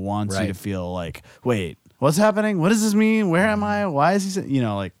charm. He wants you to feel like, wait, what's happening? What does this mean? Where am I? Why is he,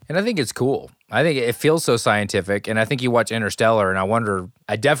 And I think it's cool. I think it feels so scientific, and I think you watch Interstellar, and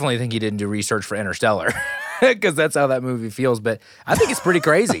I definitely think he didn't do research for Interstellar, because that's how that movie feels, but I think it's pretty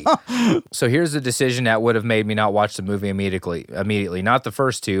crazy. So here's the decision that would have made me not watch the movie immediately. Not the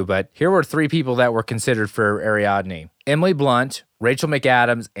first two, but here were three people that were considered for Ariadne. Emily Blunt, Rachel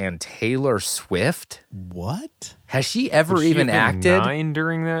McAdams, and Taylor Swift. What? Has she ever even acted? 9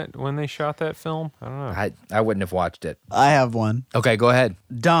 during that when they shot that film? I don't know. I wouldn't have watched it. I have one. Okay, go ahead.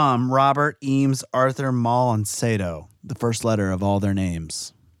 Dom, Robert, Eames, Arthur, Maul, and Sato. The first letter of all their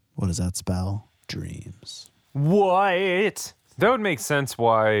names. What does that spell? Dreams. What? That would make sense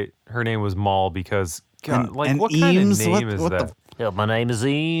why her name was Maul, because God, what Eames, kind of name is that? My name is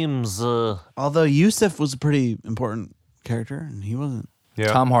Eames. Although Yusuf was a pretty important character, and he wasn't. Yeah,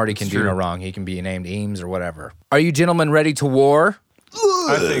 Tom Hardy can do no wrong. He can be named Eames or whatever. Are you gentlemen ready to war?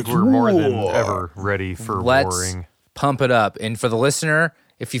 I think we're more than ever ready for warring. Pump it up. And for the listener,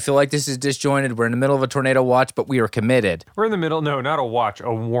 if you feel like this is disjointed, we're in the middle of a tornado watch, but we are committed. We're in the middle. No, not a watch.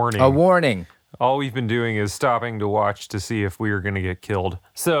 A warning. A warning. All we've been doing is stopping to watch to see if we are going to get killed.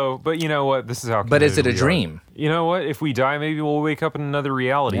 So, but you know what? This is how. But is it a dream? You know what? If we die, maybe we'll wake up in another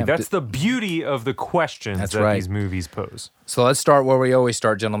reality. Yeah, that's the beauty of the questions that these movies pose. So let's start where we always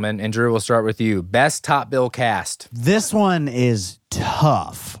start, gentlemen. And Drew, we'll start with you. Best top bill cast. This one is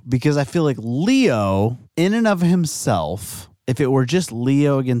tough because I feel like Leo, in and of himself, if it were just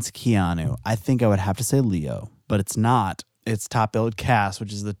Leo against Keanu, I think I would have to say Leo. But it's not. It's top billed cast,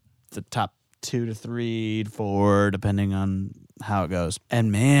 which is the top 2 to 3 to 4, depending on how it goes.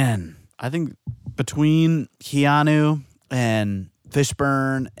 And man, I think between Keanu and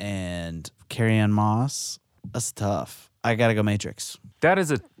Fishburne and Carrie-Anne Moss, that's tough. I gotta go Matrix. That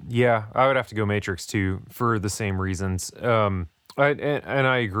is I would have to go Matrix too for the same reasons. And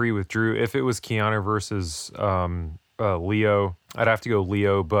I agree with Drew. If it was Keanu versus Leo, I'd have to go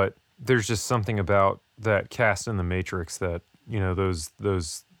Leo. But there's just something about that cast in the Matrix that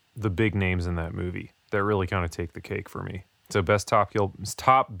the big names in that movie that really kind of take the cake for me. So best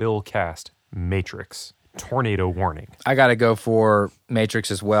top bill cast, Matrix. Tornado warning. I got to go for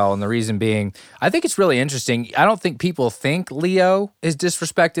Matrix as well. And the reason being, I think it's really interesting. I don't think people think Leo is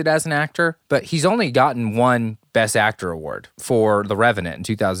disrespected as an actor, but he's only gotten one Best Actor award for The Revenant in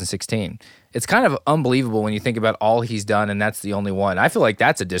 2016. It's kind of unbelievable when you think about all he's done, and that's the only one. I feel like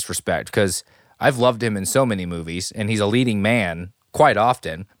that's a disrespect because I've loved him in so many movies, and he's a leading man quite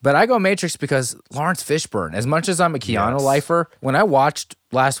often. But I go Matrix because Lawrence Fishburne, as much as I'm a Keanu lifer, when I watched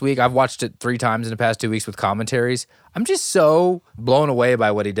last week, I've watched it 3 times in the past 2 weeks with commentaries. I'm just so blown away by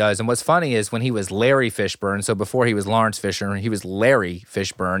what he does. And what's funny is when he was Larry Fishburne, so before he was Lawrence Fishburne, he was Larry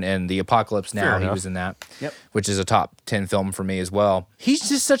Fishburne in The Apocalypse Now. He was in that, which is a top 10 film for me as well. He's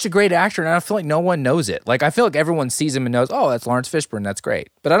just such a great actor, and I feel like no one knows it. Like, I feel like everyone sees him and knows, oh, that's Lawrence Fishburne, that's great.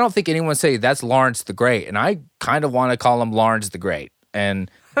 But I don't think anyone say that's Lawrence the Great, and I kind of want to call him Lawrence the Great. And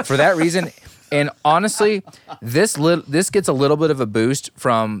for that reason, And honestly, this gets a little bit of a boost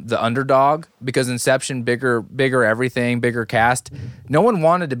from The Underdog because Inception, bigger everything, bigger cast. No one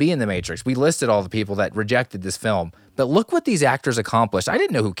wanted to be in The Matrix. We listed all the people that rejected this film. But look what these actors accomplished. I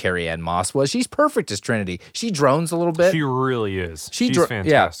didn't know who Carrie-Anne Moss was. She's perfect as Trinity. She drones a little bit. She really is. She's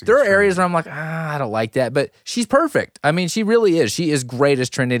fantastic. Yeah, there are as areas Trinity. where I'm like, I don't like that. But she's perfect. I mean, she really is. She is great as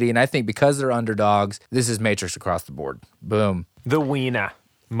Trinity. And I think because they're underdogs, this is Matrix across the board. Boom. The Wiener.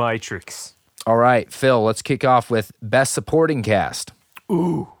 Matrix. All right, Phil, let's kick off with Best Supporting Cast.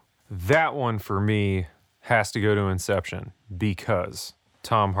 Ooh. That one for me has to go to Inception because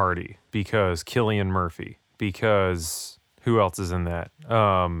Tom Hardy, because Cillian Murphy, because who else is in that?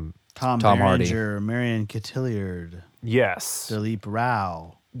 Tom Hardy. Berenger, Marion Cotillard, Yes. Dilip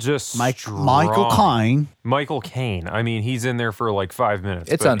Rao, Just Michael Caine. Michael Caine. I mean, he's in there for like 5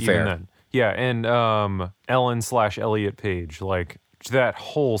 minutes. It's but unfair. even then. Yeah, and Ellen/Elliot Page, like that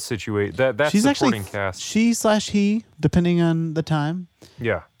whole situation. That's She's supporting actually cast. she/he, depending on the time,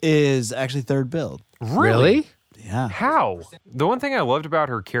 Yeah. is actually third build. Really? Yeah. How? The one thing I loved about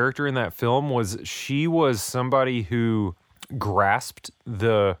her character in that film was she was somebody who grasped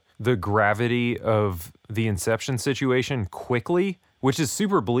the gravity of the Inception situation quickly, which is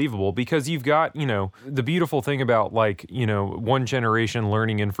super believable because you've got, the beautiful thing about like, one generation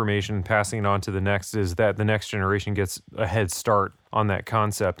learning information, passing it on to the next is that the next generation gets a head start on that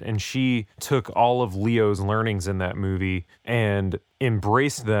concept. And she took all of Leo's learnings in that movie and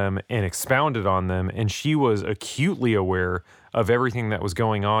embraced them and expounded on them. And she was acutely aware of everything that was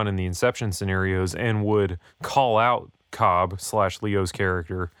going on in the Inception scenarios and would call out Cobb/Leo's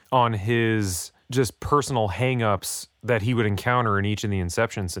character on his just personal hangups that he would encounter in each of the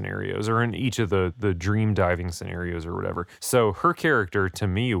Inception scenarios or in each of the dream diving scenarios or whatever. So her character to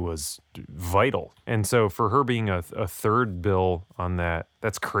me was vital. And so for her being a third bill on that,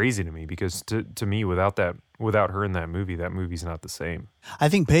 that's crazy to me because to me, without her in that movie's not the same. I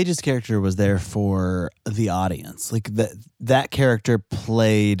think Paige's character was there for the audience. Like that character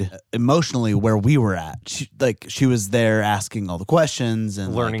played emotionally where we were at. She was there asking all the questions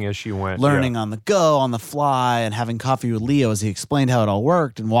and Learning as she went. learning on the go, on the fly, and having coffee with Leo as he explained how it all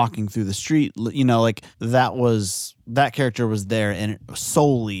worked and walking through the street. That character was there and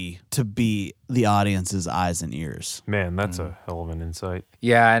solely to be the audience's eyes and ears. Man, that's a hell of an insight.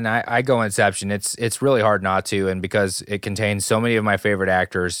 Yeah, and I go Inception. It's really hard not to, and because it contains so many of my favorite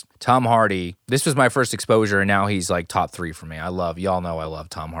actors. Tom Hardy, this was my first exposure, and now he's like top 3 for me. Y'all know I love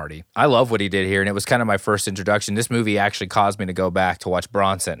Tom Hardy. I love what he did here, and it was kind of my first introduction. This movie actually caused me to go back to watch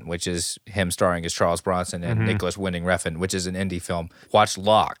Bronson, which is him starring as Charles Bronson, and Nicholas Winding Refn, which is an indie film. Watch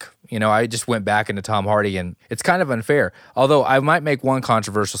Locke. I just went back into Tom Hardy, and it's kind of unfair. Although I might make one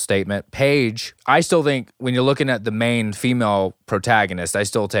controversial statement. Paige, I still think when you're looking at the main female protagonist, I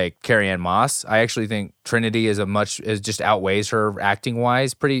still take Carrie-Anne Moss. I actually think Trinity is just outweighs her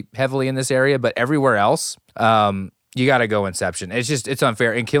acting-wise pretty heavily in this area, but everywhere else, you got to go Inception. It's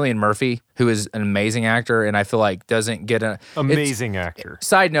unfair. And Cillian Murphy, who is an amazing actor, and I feel like doesn't get amazing actor.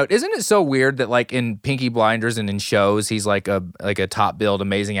 Side note, isn't it so weird that like in Peaky Blinders and in shows, he's like a top billed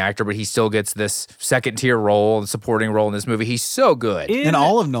amazing actor, but he still gets this second tier role and supporting role in this movie. He's so good In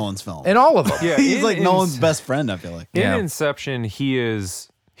all of Nolan's films. in all of them. Yeah, He's like Nolan's best friend, I feel like. In Yeah. Inception, he's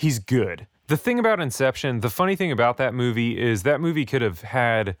good. The thing about Inception, the funny thing about that movie is that movie could have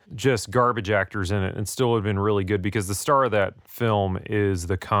had just garbage actors in it and still would have been really good because the star of that film is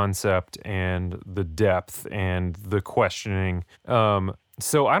the concept and the depth and the questioning.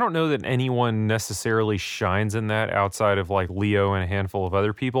 So I don't know that anyone necessarily shines in that outside of like Leo and a handful of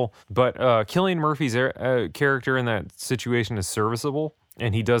other people. But Cillian Murphy's character in that situation is serviceable.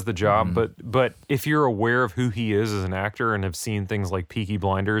 And he does the job, but if you're aware of who he is as an actor and have seen things like Peaky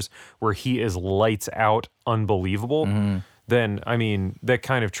Blinders, where he is lights out unbelievable, then, I mean, that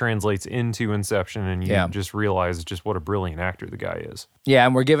kind of translates into Inception, and you just realize just what a brilliant actor the guy is. Yeah,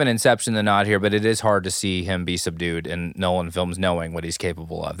 and we're giving Inception the nod here, but it is hard to see him be subdued in Nolan films knowing what he's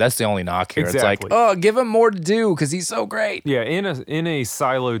capable of. That's the only knock here. Exactly. It's like, give him more to do because he's so great. Yeah, in a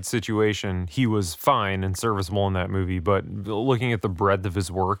siloed situation, he was fine and serviceable in that movie, but looking at the breadth of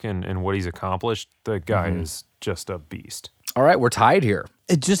his work and what he's accomplished, the guy is just a beast. All right, we're tied here.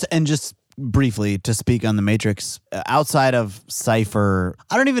 Just briefly to speak on The Matrix, outside of Cypher,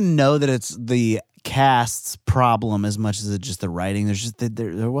 I don't even know that it's the cast's problem as much as it's just the writing. There's just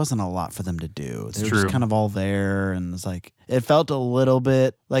there wasn't a lot for them to do. They were true. just kind of all there, and it's like it felt a little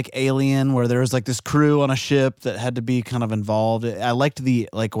bit like Alien, where there was like this crew on a ship that had to be kind of involved. I liked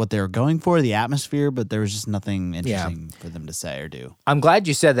what they were going for, the atmosphere, but there was just nothing interesting for them to say or do. I'm glad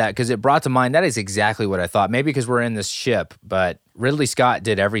you said that because it brought to mind that is exactly what I thought. Maybe because we're in this ship, but Ridley Scott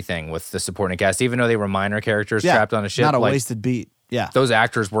did everything with the supporting cast, even though they were minor characters trapped on a ship. Not a like, wasted beat. Yeah. those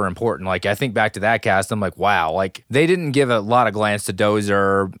actors were important. Like, I think back to that cast, I'm like, wow, like they didn't give a lot of glance to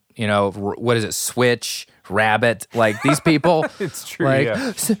Dozer, you know, what is it, Switch, Rabbit, like these people. It's true. Like,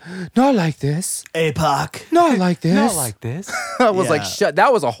 Yeah. not like this. APOC. Not like this. Not like this. I was like, Yeah. shut.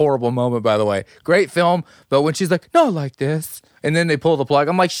 That was a horrible moment, by the way. Great film, but when she's like, not like this, and then they pull the plug,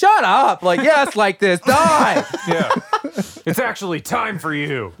 I'm like, shut up. Like, yes, like this. Die. Yeah. It's actually time for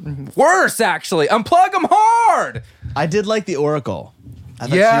you. Worse, actually. Unplug them hard. I did like the Oracle. I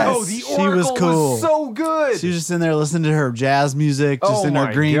thought Yes. she was cool. so good. She was just in there listening to her jazz music, just Oh in her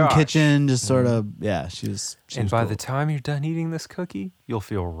my green gosh. kitchen, just sort of, she was And by cool. the time you're done eating this cookie, you'll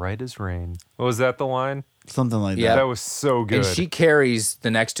feel right as rain. What was that the line? something like Yeah. that. That was so good. And she carries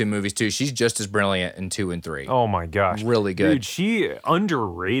the next two movies, too. She's just as brilliant in 2 and 3. Oh my gosh. Really good. Dude, she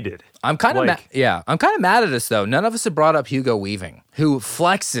underrated. I'm kind of Like- I'm kind of mad at us though. None of us have brought up Hugo Weaving, who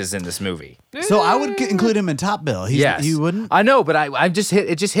flexes in this movie. So I would include him in Top Bill. Yes, He wouldn't? I know, but it just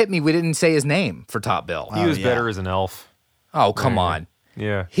hit me. We didn't say his name for Top Bill. He was yeah. better as an elf. Oh, come on.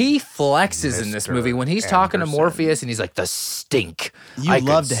 Yeah. He flexes in this Mr. movie when he's talking to Anderson. Morpheus and he's like, the stink. You I could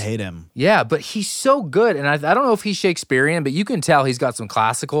love to s- hate him. Yeah, but he's so good. And I don't know if he's Shakespearean, but you can tell he's got some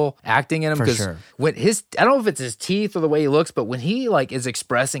classical acting in him. For Because sure. when I don't know if it's his teeth or the way he looks, but when he like is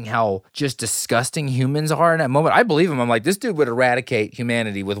expressing how just disgusting humans are in that moment, I believe him. I'm like, this dude would eradicate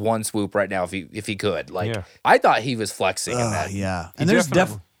humanity with one swoop right now if he could. Like, Yeah. I thought he was flexing in that. Yeah. He And there's definitely-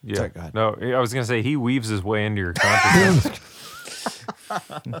 definitely. Yeah. Sorry, go ahead. No, I was going to say he weaves his way into your consciousness.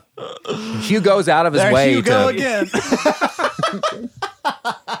 Hugh goes out of his There way you go to. again.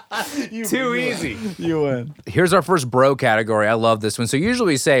 Too easy. You win. Here's our first bro category. I love this one. So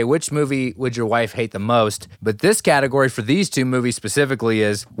usually we say, which movie would your wife hate the most? But this category for these two movies specifically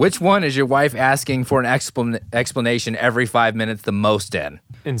is, which one is your wife asking for an explanation every 5 minutes the most in?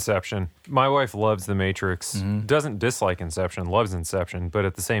 Inception. My wife loves The Matrix. Mm-hmm. Doesn't dislike Inception, loves Inception, but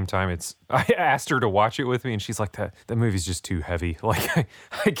at the same time, I asked her to watch it with me, and she's like, that movie's just too heavy. Like,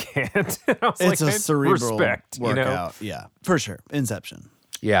 I can't. And I was It's like, a "Man, cerebral respect, you know? workout. Yeah, for sure. Inception.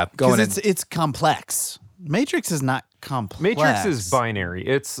 Yeah, going in. Because it's complex. Matrix is not complex. Matrix is binary.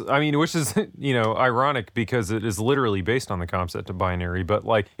 Which is, ironic because it is literally based on the concept of binary, but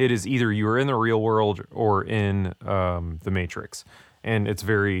like it is either you are in the real world or in the Matrix. And it's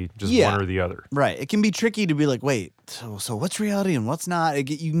very just Yeah. one or the other. Right. It can be tricky to be like, wait, so what's reality and what's not?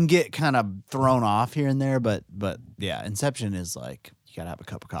 You can get kind of thrown off here and there, but yeah, Inception is like, you got to have a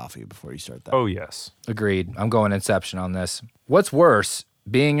cup of coffee before you start that. Oh, yes. Agreed. I'm going Inception on this. What's worse,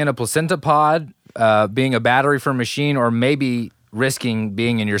 being in a placenta pod, being a battery for a machine, or maybe risking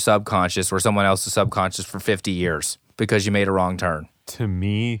being in your subconscious or someone else's subconscious for 50 years because you made a wrong turn? To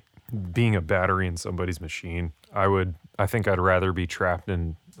me, being a battery in somebody's machine, I think I'd rather be trapped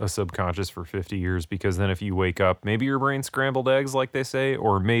in a subconscious for 50 years, because then if you wake up, maybe your brain scrambled eggs, like they say,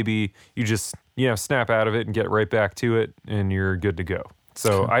 or maybe you just, snap out of it and get right back to it and you're good to go.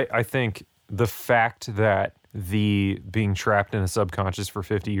 So I think the fact that the being trapped in a subconscious for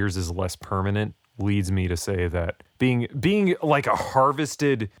 50 years is less permanent leads me to say that being like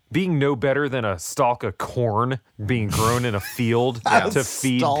being no better than a stalk of corn being grown in a field to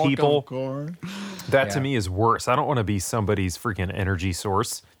feed people. That to me is worse. I don't want to be somebody's freaking energy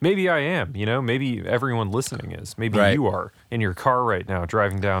source. Maybe I am, maybe everyone listening is. Maybe Right. you are in your car right now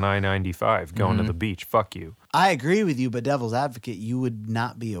driving down I-95 going to the beach. Fuck you. I agree with you, but devil's advocate, you would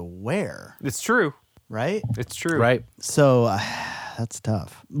not be aware, It's true. right? It's true. Right? So that's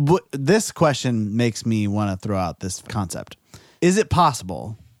tough. This question makes me want to throw out this concept. Is it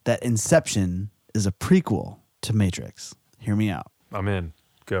possible that Inception is a prequel to Matrix? Hear me out. I'm in.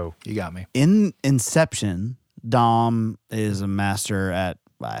 Go. You got me. In Inception, Dom is a master at,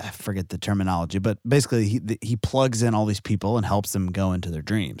 I forget the terminology, but basically he plugs in all these people and helps them go into their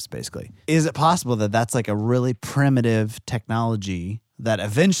dreams, basically. Is it possible that that's like a really primitive technology that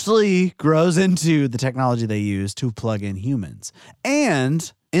eventually grows into the technology they use to plug in humans? And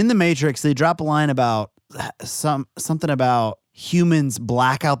in The Matrix, they drop a line about something about humans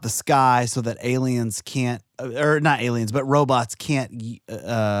black out the sky so that aliens can't, or not aliens, but robots can't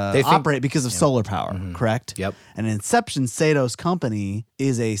operate because of solar power, correct? Yep. And Inception, Sato's company,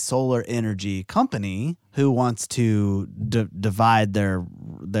 is a solar energy company who wants to divide their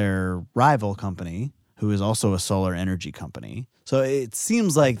their rival company, who is also a solar energy company. So it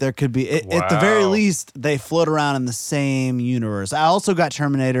seems like there could be, at the very least, they float around in the same universe. I also got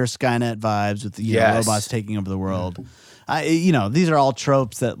Terminator, Skynet vibes with the robots taking over the world. These are all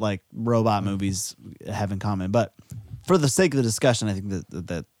tropes that like robot movies have in common. But for the sake of the discussion, I think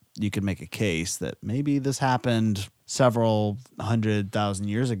that you could make a case that maybe this happened several 100,000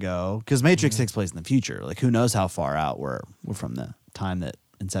 years ago, because Matrix takes place in the future. Like, who knows how far out we're from the time that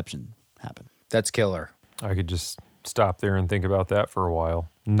Inception happened. That's killer. I could just stop there and think about that for a while.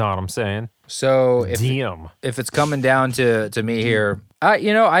 Know what I'm saying? So if it's coming down to me here, I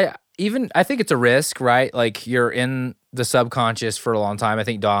think it's a risk, right? Like, you're in the subconscious for a long time. I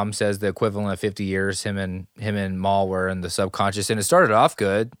think Dom says the equivalent of 50 years, him and Maul were in the subconscious, and it started off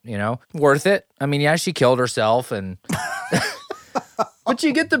good, worth it. I mean, yeah, she killed herself, and but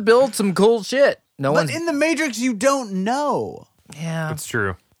you get to build some cool shit. But in the Matrix, you don't know. Yeah. It's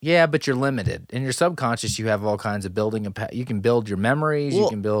true. Yeah, but you're limited. In your subconscious, you have all kinds of building. You can build your memories. You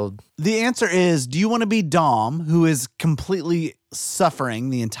can build. The answer is, do you want to be Dom, who is completely suffering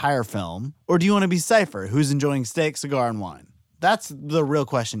the entire film, or do you want to be Cypher, who's enjoying steak, cigar, and wine? That's the real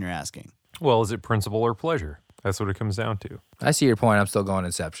question you're asking. Well, is it principle or pleasure? That's what it comes down to. I see your point. I'm still going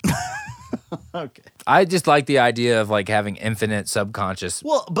Inception. Okay. I just like the idea of like having infinite subconscious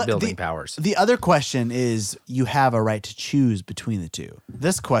building powers. The other question is, you have a right to choose between the two.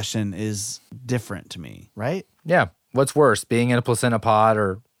 This question is different to me, right? Yeah. What's worse, being in a placenta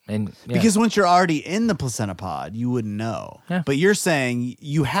pod Because once you're already in the placenta pod, you wouldn't know. Yeah. But you're saying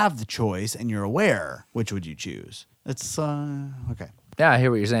you have the choice and you're aware. Which would you choose? It's okay. Yeah, I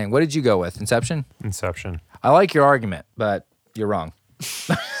hear what you're saying. What did you go with? Inception? Inception. I like your argument, but you're wrong.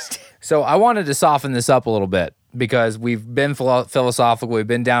 So I wanted to soften this up a little bit because we've been philosophical. We've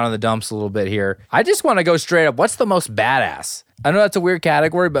been down in the dumps a little bit here. I just want to go straight up. What's the most badass? I know that's a weird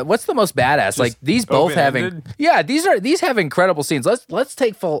category, but what's the most badass? Like these both having, these have incredible scenes.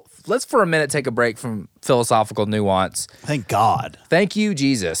 Let's for a minute take a break from philosophical nuance. Thank God. Thank you,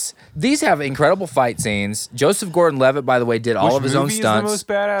 Jesus. These have incredible fight scenes. Joseph Gordon-Levitt, by the way, did all of his own stunts. Is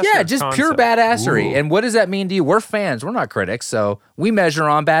the most badass? Yeah, just pure badassery. Ooh. And what does that mean to you? We're fans. We're not critics, so we measure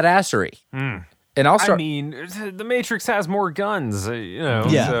on badassery. And I'll start. I mean, the Matrix has more guns,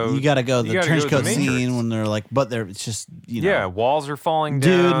 Yeah, so you got to go the trench coat scene when they're like, it's just, Yeah, walls are falling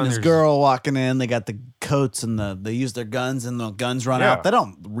dude down. Dude and this girl walking in, they got the coats and they use their guns and the guns run out. They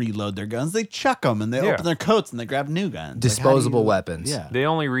don't reload their guns. They chuck them and they open their coats and they grab new guns. Disposable weapons. Yeah. They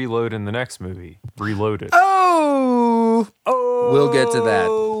only reload in the next movie. Reloaded. Oh! We'll get to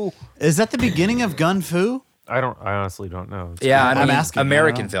that. Is that the beginning of Gun Fu? I honestly don't know. I'm asking.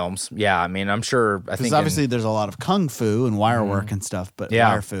 American films. Yeah, I mean, I'm sure. I think obviously there's a lot of kung fu and wire work and stuff, but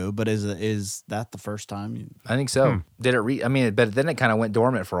wire fu. But is that the first time? I think so. Did it? But then it kind of went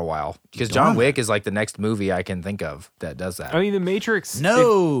dormant for a while because John Wick is like the next movie I can think of that does that. I mean, The Matrix.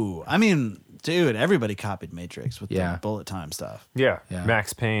 No, I mean, dude, everybody copied Matrix with the bullet time stuff. Yeah.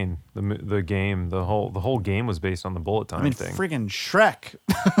 Max Payne, the game, the whole game was based on the bullet time thing. Friggin' Shrek.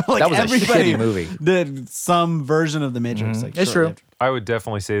 That was everybody a shitty movie. Did some version of the Matrix. Mm-hmm. It's true. I would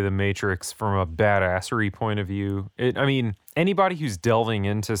definitely say The Matrix from a badassery point of view. Anybody who's delving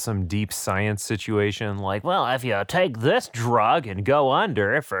into some deep science situation, like, Well, if you take this drug and go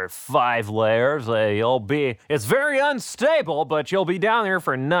under it for 5 layers, it's very unstable, but you'll be down there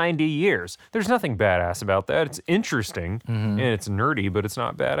for 90 years. There's nothing badass about that. It's interesting and it's nerdy, but it's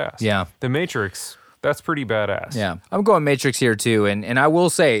not badass. Yeah. The Matrix, that's pretty badass. Yeah. I'm going Matrix here too. And I will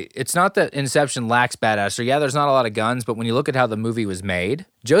say, it's not that Inception lacks badassery. Yeah, there's not a lot of guns, but when you look at how the movie was made,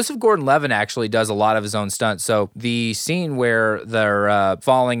 Joseph Gordon-Levitt actually does a lot of his own stunts. So the scene where they're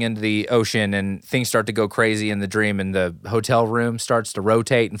falling into the ocean and things start to go crazy in the dream and the hotel room starts to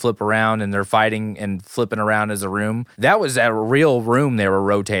rotate and flip around and they're fighting and flipping around as a room, that was a real room they were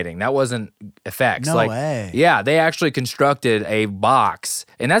rotating. That wasn't effects. No way. Yeah, they actually constructed a box.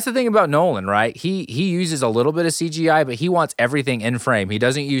 And that's the thing about Nolan, right? He uses a little bit of CGI, but he wants everything in frame. He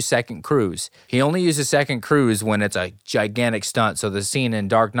doesn't use second crews. He only uses second crews when it's a gigantic stunt. So the scene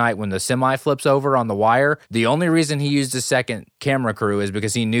in Dark Knight when the semi flips over on the wire, the only reason he used a second camera crew is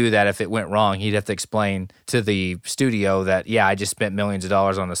because he knew that if it went wrong, he'd have to explain to the studio that, I just spent millions of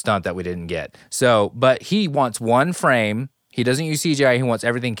dollars on a stunt that we didn't get. So, but he wants one frame. He doesn't use CGI. He wants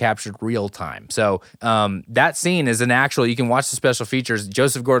everything captured real time. So that scene is an actual, you can watch the special features.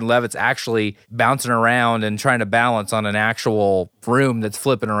 Joseph Gordon-Levitt's actually bouncing around and trying to balance on an actual room that's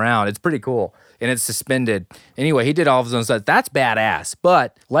flipping around. It's pretty cool. And it's suspended. Anyway, he did all of his own stuff. That's badass.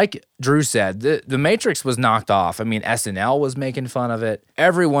 But like Drew said, the Matrix was knocked off. I mean, SNL was making fun of it.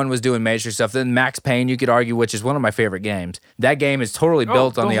 Everyone was doing Matrix stuff. Then Max Payne, you could argue, which is one of my favorite games. That game is totally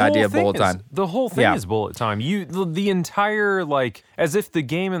built on the idea of bullet time. The whole thing is bullet time. The entire, like, as if the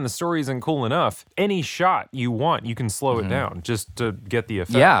game and the story isn't cool enough, any shot you want, you can slow it down just to get the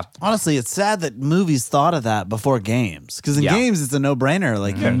effect. Yeah. Honestly, it's sad that movies thought of that before games. Because in games, it's a no-brainer.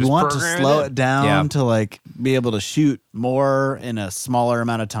 Like, you want to slow it down to, like, be able to shoot more in a smaller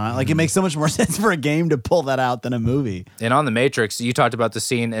amount of time. Like, it makes so much more sense for a game to pull that out than a movie. And on The Matrix, you talked about the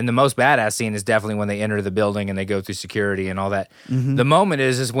scene, and the most badass scene is definitely when they enter the building and they go through security and all that. The moment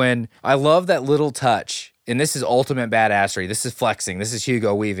is when I love that little touch. And this is ultimate badassery. This is flexing. This is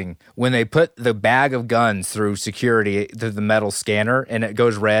Hugo Weaving. When they put the bag of guns through security, through the metal scanner, and it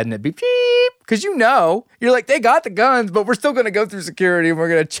goes red and it beep, beep. Because you're like, they got the guns, but we're still going to go through security and we're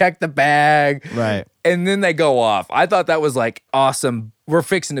going to check the bag. Right. And then they go off. I thought that was like awesome. We're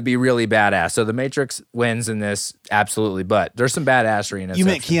fixing to be really badass. So The Matrix wins in this, absolutely. But there's some badassery in it. You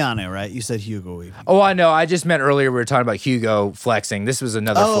meant Keanu, right? You said Hugo Weaving. Oh, I know. I just meant earlier we were talking about Hugo flexing. This was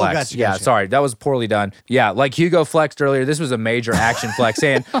another flex. Gotcha. Sorry. That was poorly done. Yeah, like Hugo flexed earlier. This was a major action flex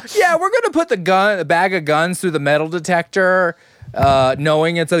saying, yeah, we're going to put a bag of guns through the metal detector.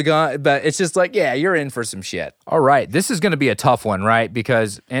 Knowing it's a gun, but it's just like, yeah, you're in for some shit. All right, this is going to be a tough one, right?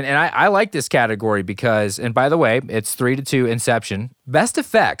 Because, and I like this category because, and by the way, it's 3-2 Inception. Best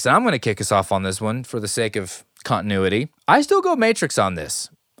effects, and I'm going to kick us off on this one for the sake of continuity. I still go Matrix on this.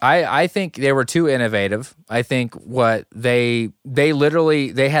 I think they were too innovative. I think what they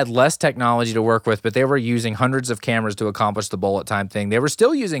had less technology to work with, but they were using hundreds of cameras to accomplish the bullet time thing. They were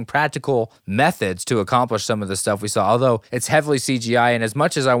still using practical methods to accomplish some of the stuff we saw, although it's heavily CGI. And as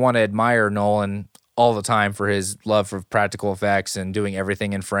much as I want to admire Nolan all the time for his love for practical effects and doing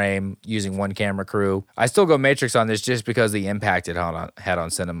everything in frame, using one camera crew, I still go Matrix on this just because of the impact it had on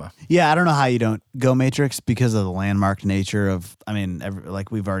cinema. Yeah, I don't know how you don't go Matrix because of the landmark nature of,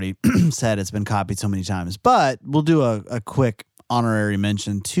 like we've already said, it's been copied so many times. But we'll do a quick honorary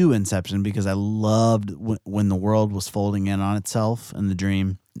mention to Inception because I loved when the world was folding in on itself in the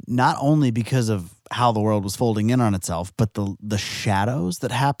dream. Not only because of how the world was folding in on itself, but the shadows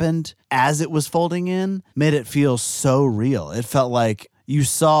that happened as it was folding in made it feel so real. It felt like you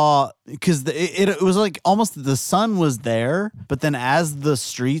saw, because it was like almost the sun was there, but then as the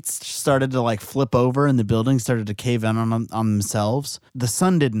streets started to like flip over and the buildings started to cave in on themselves, the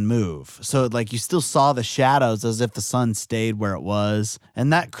sun didn't move. So like you still saw the shadows as if the sun stayed where it was.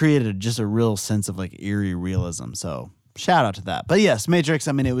 And that created just a real sense of like eerie realism. So shout out to that. But yes, Matrix,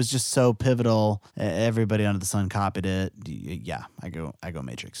 it was just so pivotal. Everybody under the sun copied it. Yeah, I go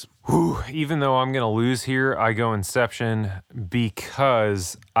Matrix. Whew, even though I'm going to lose here, I go Inception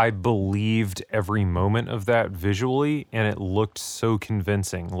because I believed every moment of that visually and it looked so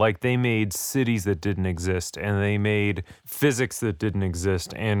convincing. Like they made cities that didn't exist and they made physics that didn't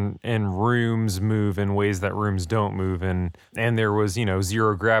exist and rooms move in ways that rooms don't move. And there was,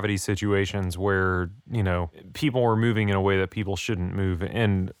 zero gravity situations where, people were moving in a way that people shouldn't move.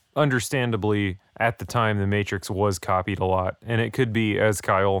 And understandably, at the time, The Matrix was copied a lot. And it could be, as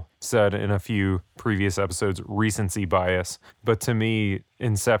Kyle said in a few previous episodes, recency bias. But to me,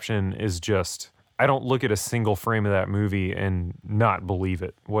 Inception is just, I don't look at a single frame of that movie and not believe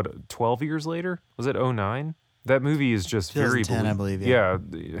it. What, 12 years later? Was it 2009? That movie is just very 2010, I believe. Yeah,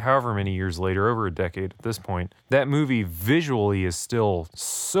 however many years later, over a decade at this point. That movie visually is still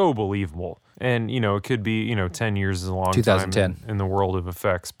so believable. And, it could be, 10 years is a long 2010. time in the world of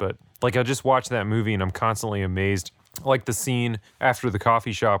effects. But, like, I just watched that movie and I'm constantly amazed. Like the scene after the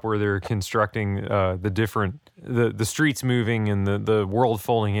coffee shop where they're constructing the streets moving and the world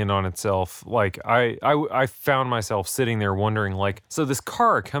folding in on itself. Like I found myself sitting there wondering, like, so this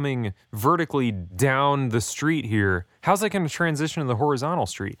car coming vertically down the street here, how's that going to transition to the horizontal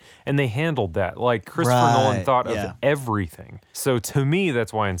street? And they handled that. Like Christopher Nolan thought of everything. So to me,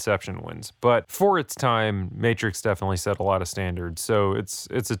 that's why Inception wins. But for its time, Matrix definitely set a lot of standards. So it's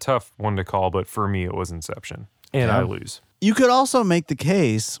a tough one to call, but for me, it was Inception. And I lose. You could also make the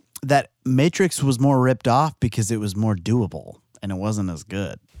case that Matrix was more ripped off because it was more doable and it wasn't as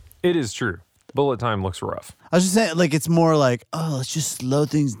good. It is true. Bullet time looks rough. I was just saying, like, it's more like, oh, let's just slow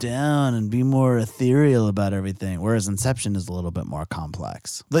things down and be more ethereal about everything. Whereas Inception is a little bit more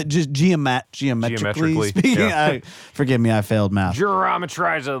complex. Like, just geometrically speaking. Yeah. Forgive me, I failed math.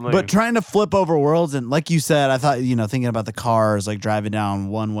 Geometrizing. But trying to flip over worlds, and like you said, I thought, thinking about the cars, like driving down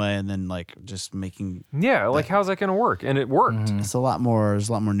one way and then like just making. Yeah, like how's that going to work? And it worked. It's a lot more. There's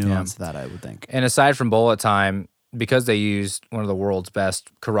a lot more nuance to that, I would think. And aside from bullet time, because they used one of the world's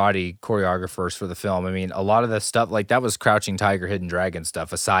best karate choreographers for the film. I mean, a lot of the stuff, like that was Crouching Tiger, Hidden Dragon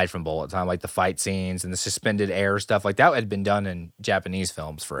stuff, aside from Bullet Time, like the fight scenes and the suspended air stuff, like that had been done in Japanese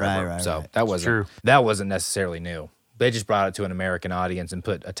films forever. Right, so right. that wasn't necessarily new. They just brought it to an American audience and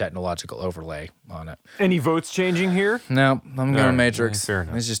put a technological overlay on it. Any votes changing here? No, I'm going Matrix. Fair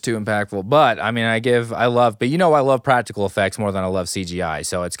enough. It's just too impactful. But I mean, I love practical effects more than I love CGI.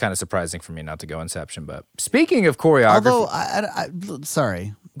 So it's kind of surprising for me not to go Inception. But speaking of choreography, Although,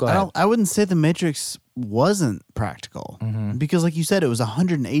 sorry, Go ahead. I wouldn't say The Matrix wasn't practical because, like you said, it was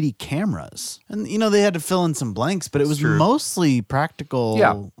 180 cameras, and they had to fill in some blanks, but it was mostly practical.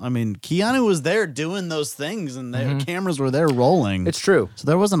 Yeah. I mean, Keanu was there doing those things, and the cameras were there rolling. it's true. So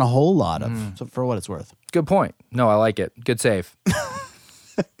there wasn't a whole lot of, so for what it's worth. Good point. No, I like it. Good save.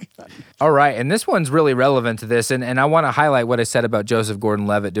 All right, and this one's really relevant to this, and I want to highlight what I said about Joseph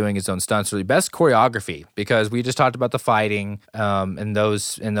Gordon-Levitt doing his own stunts. Really, best choreography, because we just talked about the fighting and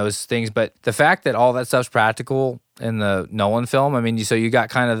those things, but the fact that all that stuff's practical in the Nolan film. I mean, so you got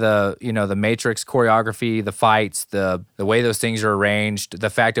kind of the Matrix choreography, the fights, the way those things are arranged, the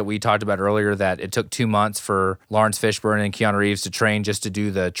fact that we talked about earlier that it took 2 months for Lawrence Fishburne and Keanu Reeves to train just to do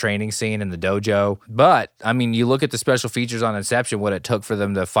the training scene in the dojo. But I mean, you look at the special features on Inception, what it took for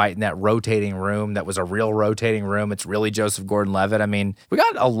them to fight in that rotating room. That was a real rotating room. It's really Joseph Gordon-Levitt. I mean, we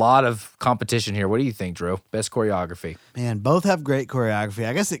got a lot of competition here. What do you think, Drew? Best choreography? Man, both have great choreography.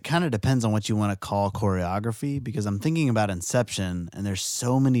 I guess it kind of depends on what you want to call choreography, because I'm thinking about Inception, and there's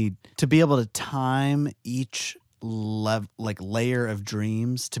so many to be able to time each layer of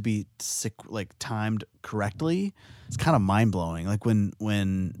dreams to be timed correctly. It's kind of mind blowing. Like when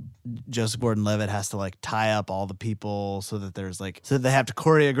Joseph Gordon-Levitt has to tie up all the people so that there's so that they have to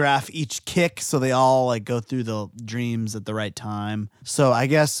choreograph each kick so they all go through the dreams at the right time. So I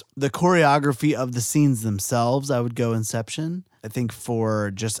guess the choreography of the scenes themselves, I would go Inception. I think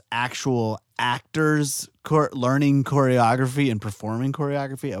for just actual actors learning choreography and performing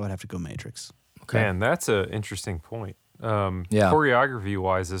choreography, I would have to go Matrix. Okay. Man, that's an interesting point. Yeah. Choreography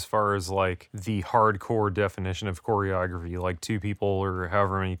wise, as far as the hardcore definition of choreography, like two people or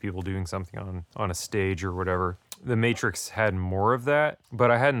however many people doing something on a stage or whatever, The Matrix had more of that,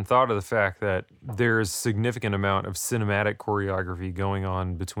 but I hadn't thought of the fact that there's a significant amount of cinematic choreography going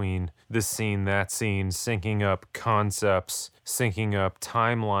on between this scene, that scene, syncing up concepts, syncing up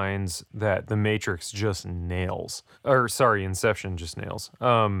timelines that The Matrix just nails. Inception just nails.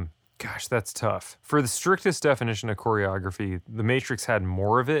 Gosh, that's tough. For the strictest definition of choreography, The Matrix had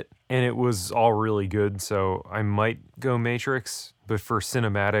more of it, and it was all really good, so I might go Matrix. But for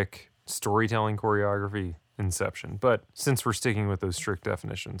cinematic storytelling choreography, Inception. But since we're sticking with those strict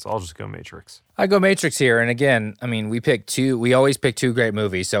definitions, I'll just go Matrix. I go Matrix here, and again, I mean, we always pick two great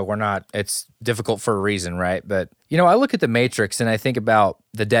movies, so it's difficult for a reason, right? But, I look at The Matrix and I think about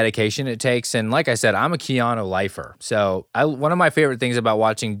the dedication it takes, and like I said, I'm a Keanu lifer. So one of my favorite things about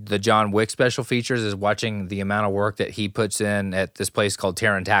watching the John Wick special features is watching the amount of work that he puts in at this place called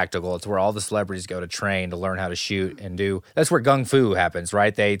Terran Tactical. It's where all the celebrities go to train, to learn how to shoot and do. That's where Gung Fu happens,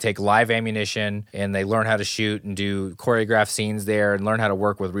 right? They take live ammunition and they learn how to shoot and do choreographed scenes there and learn how to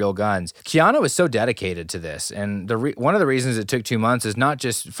work with real guns. Keanu is so dedicated to this, and one of the reasons it took 2 months is not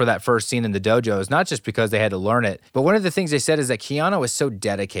just for that first scene in the dojo, is not just because they had to learn it, but one of the things they said is that Keanu is so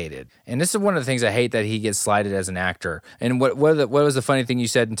dedicated. And this is one of the things I hate, that he gets slighted as an actor. And what was the funny thing you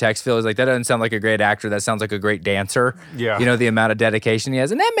said in text, Phil, is that doesn't sound like a great actor, that sounds like a great dancer. Yeah. The amount of dedication he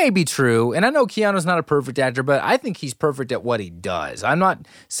has. And that may be true. And I know Keanu's not a perfect actor, but I think he's perfect at what he does. I'm not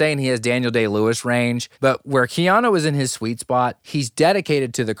saying he has Daniel Day-Lewis range, but where Keanu is in his sweet spot, he's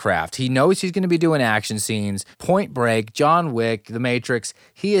dedicated to the craft. He knows he's going to be doing action scenes. Point Break, John Wick, The Matrix,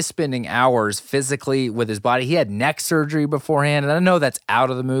 he is spending hours physically with his body. He had neck surgery beforehand, and I know that's out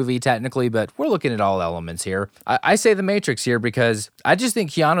of the movie technically, but we're looking at all elements here. I say The Matrix here because I just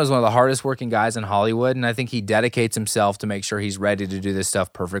think Keanu is one of the hardest working guys in Hollywood, and I think he dedicates himself to make sure he's ready to do this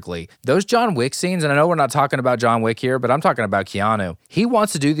stuff perfectly. Those John Wick scenes, and I know we're not talking about John Wick here, but I'm talking about Keanu. He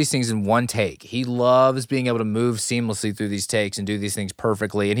wants to do these things in one take. He loves being able to move seamlessly through these takes and do these things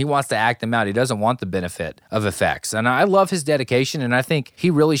perfectly, and he wants to act them out. He doesn't want the benefit of effects, and I love his dedication, and I think he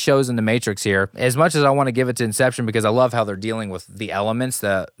really shows in The Matrix here. As much as I want to give it to Inception, because I love how they're dealing with the elements,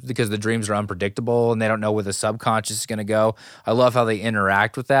 because the dreams are unpredictable and they don't know where the subconscious is going to go. I love how they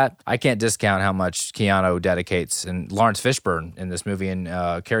interact with that. I can't discount how much Keanu dedicates, and Lawrence Fishburne in this movie and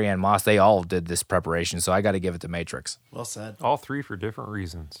Carrie-Anne Moss, they all did this preparation, so I got to give it to Matrix. Well said. All three for different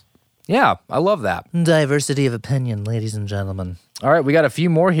reasons. Yeah, I love that. Diversity of opinion, ladies and gentlemen. All right, we got a few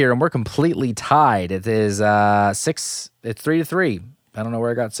more here, and we're completely tied. It is 3-3. I don't know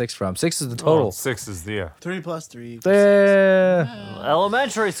where I got 6 from. 6 is the total. Oh, 6 is the 3 plus 3.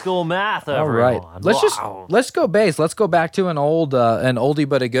 Elementary school math, All everyone. right, let's go base. Let's go back to an oldie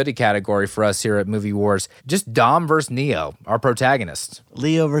but a goodie category for us here at Movie Wars. Just Dom versus Neo, our protagonist.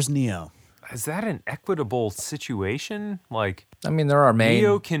 Leo versus Neo. Is that an equitable situation? Like, I mean, there are main.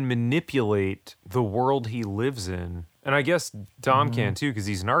 Neo can manipulate the world he lives in. And I guess Dom can too, because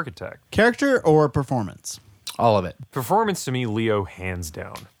he's an architect. Character or performance? All of it. Performance to me, Leo hands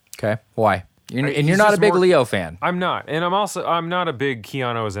down. Okay, why? And He's you're not a just big more- Leo fan. I'm not. And I'm not a big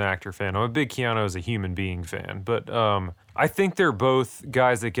Keanu as an actor fan. I'm a big Keanu as a human being fan. But I think they're both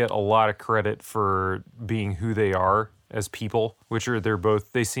guys that get a lot of credit for being who they are as people,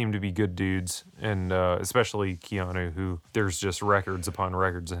 they seem to be good dudes. And especially Keanu, who there's just records upon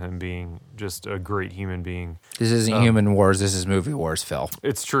records of him being just a great human being. This isn't Human Wars. This is Movie Wars, Phil.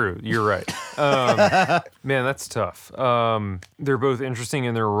 It's true. You're right. Man, that's tough. They're both interesting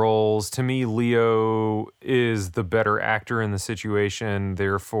in their roles. To me, Leo is the better actor in the situation.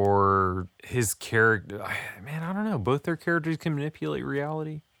 Therefore, his character, man, I don't know. Both their characters can manipulate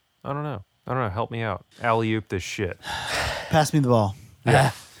reality. I don't know. Help me out. Alley-oop this shit. Pass me the ball.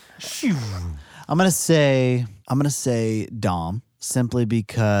 Yeah. I'm gonna say Dom, simply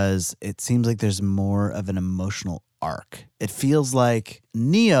because it seems like there's more of an emotional arc. It feels like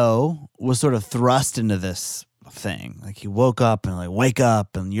Neo was sort of thrust into this thing. Like he woke up and like, wake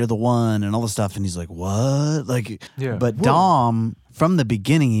up and you're the one and all this stuff, and he's like, what? Like, Yeah. But Dom, from the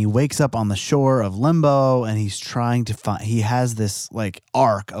beginning, he wakes up on the shore of Limbo and he's trying to find, he has this like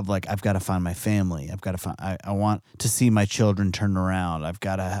arc of like, I've got to find my family. I want to see my children turn around.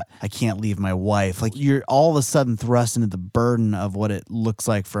 I can't leave my wife. Like you're all of a sudden thrust into the burden of what it looks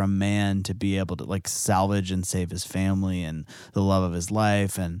like for a man to be able to like salvage and save his family and the love of his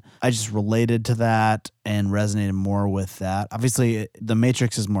life. And I just related to that and resonated more with that. Obviously, The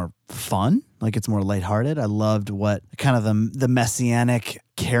Matrix is more fun. Like it's more lighthearted. I loved what kind of the messianic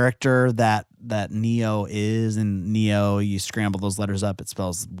character that Neo is. And Neo, you scramble those letters up, it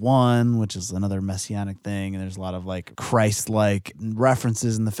spells one, which is another messianic thing. And there's a lot of like Christ-like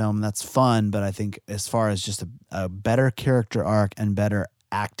references in the film. And that's fun. But I think as far as just a better character arc and better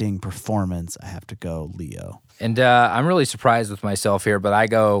acting performance, I have to go Leo. And I'm really surprised with myself here, but I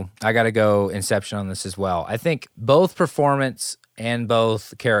got to go Inception on this as well. I think both performance and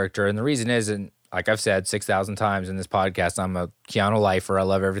both character, and the reason is, and like I've said 6,000 times in this podcast, I'm a Keanu lifer. I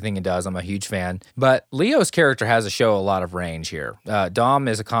love everything he does. I'm a huge fan. But Leo's character has to show a lot of range here. Dom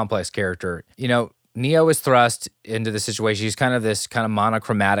is a complex character. You know, Neo is thrust into the situation. He's kind of this kind of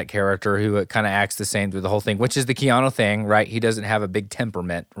monochromatic character who kind of acts the same through the whole thing, which is the Keanu thing, right? He doesn't have a big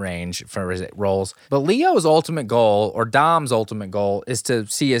temperament range for his roles. But Leo's ultimate goal, or Dom's ultimate goal, is to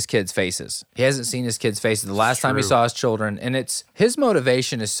see his kids' faces. He hasn't seen his kids' faces the last time he saw his children, and it's his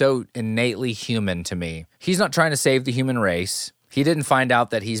motivation is so innately human to me. He's not trying to save the human race. He didn't find out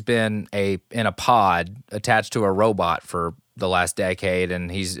that he's been in a pod attached to a robot for the last decade,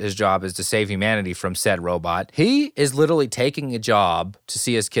 and his job is to save humanity from said robot. He is literally taking a job to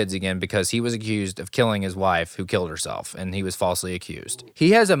see his kids again because he was accused of killing his wife who killed herself, and he was falsely accused.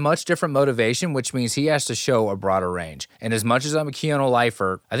 He has a much different motivation, which means he has to show a broader range. And as much as I'm a Keanu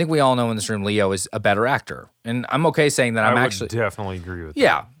lifer, I think we all know in this room Leo is a better actor. And I'm okay saying that I would definitely agree with that.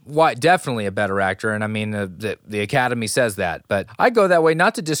 Yeah. Why, definitely a better actor, and I mean the Academy says that. But I go that way,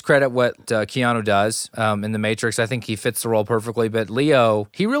 not to discredit what Keanu does in The Matrix. I think he fits the role perfectly. But Leo,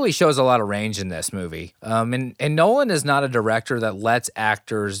 he really shows a lot of range in this movie. And Nolan is not a director that lets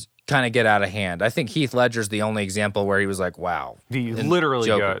actors kind of get out of hand. I think Heath Ledger's the only example where he was like, wow. He literally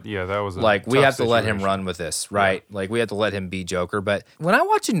Joker. that was a like, we tough have to let him situation. run with this, right? Yeah. Like, we have to let him be Joker. But when I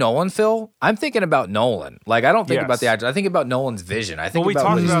watch a Nolan film, I'm thinking about Nolan. Like, I don't think about the actor. I think about Nolan's vision. I think we about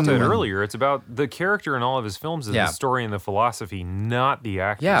talked what about he's that doing. earlier. It's about the character in all of his films is the story and the philosophy, not the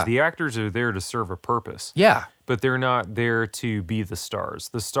actors. Yeah. The actors are there to serve a purpose. Yeah. But they're not there to be the stars.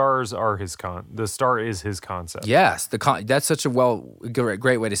 The stars are the star is his concept. Yes, that's such a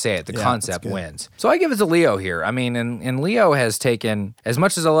great way to say it. The concept wins. So I give it to Leo here. I mean, and Leo has taken, as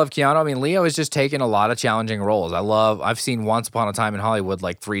much as I love Keanu, I mean, Leo has just taken a lot of challenging roles. I've seen Once Upon a Time in Hollywood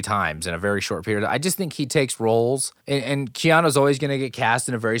like 3 times in a very short period. I just think he takes roles, and Keanu's always going to get cast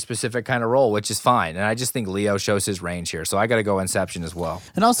in a very specific kind of role, which is fine. And I just think Leo shows his range here. So I got to go Inception as well.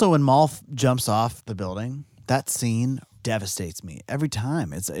 And also when Maul jumps off the building, that scene devastates me every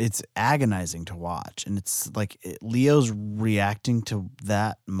time. It's agonizing to watch, and it's like Leo's reacting to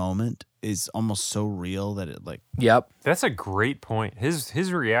that moment is almost so real that it like Yep. That's a great point.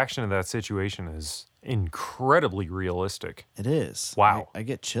 His reaction to that situation is incredibly realistic. it is. Wow. I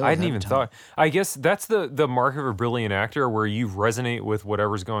get chills. I hadn't every even time. thought. I guess that's the mark of a brilliant actor, where you resonate with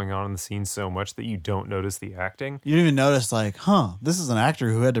whatever's going on in the scene so much that you don't notice the acting. You don't even notice like, this is an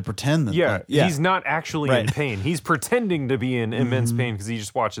actor who had to pretend that. Yeah, like, yeah. he's not actually in Right. pain. He's pretending to be in immense pain because he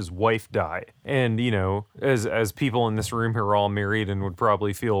just watched his wife die. And as people in this room who are all married and would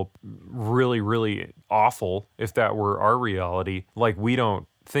probably feel really, really awful if that were our reality, like we don't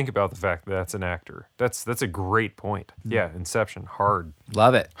think about the fact that that's an actor. That's a great point. Yeah, Inception,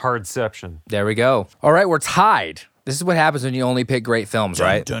 Love it. hardception. There we go. All right, we're tied. This is what happens when you only pick great films,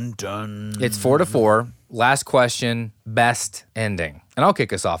 right? Dun dun. It's 4-4. Last question, best ending. And I'll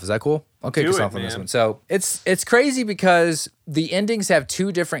kick us off. Is that cool? I'll kick us off on this one. So it's crazy because the endings have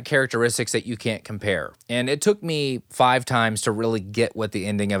two different characteristics that you can't compare. And it took me 5 times to really get what the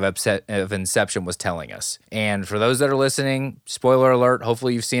ending of Inception was telling us. And for those that are listening, spoiler alert,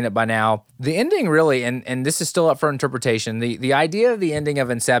 hopefully you've seen it by now. The ending really, and this is still up for interpretation, the idea of the ending of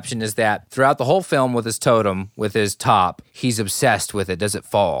Inception is that throughout the whole film with his totem, with his top, he's obsessed with it. Does it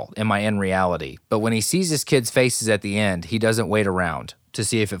fall? Am I in reality? But when he sees his kids' faces at the end, he doesn't wait around to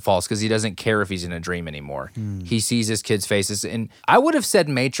see if it falls because he doesn't care if he's in a dream anymore. He sees his kids' faces. And I would have said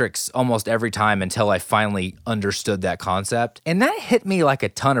Matrix almost every time until I finally understood that concept. And that hit me like a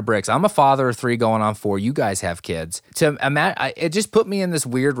ton of bricks. I'm a father of 3 going on 4. You guys have kids. It just put me in this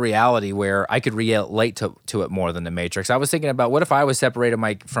weird reality where I could relate to it more than the Matrix. I was thinking about what if I was separated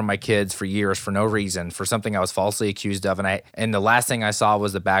from my kids for years for no reason, for something I was falsely accused of. And the last thing I saw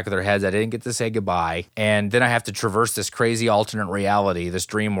was the back of their heads. I didn't get to say goodbye. And then I have to traverse this crazy alternate reality, this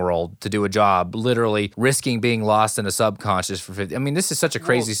dream world, to do a job, literally risking being lost in a subconscious for 50. I mean, this is such a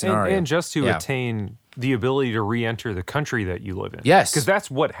crazy scenario. And just to Yeah. attain the ability to re-enter the country that you live in. Yes. Because that's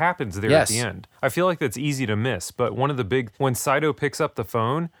what happens there at the end. I feel like that's easy to miss, but one of the when Saito picks up the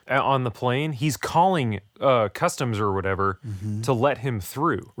phone on the plane, he's calling customs or whatever to let him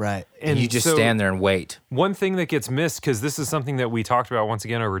through. Right. And you just stand there and wait. One thing that gets missed, because this is something that we talked about once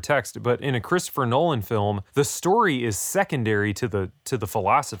again over text, but in a Christopher Nolan film, the story is secondary to the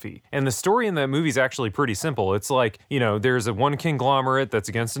philosophy. And the story in that movie is actually pretty simple. It's like, there's one conglomerate that's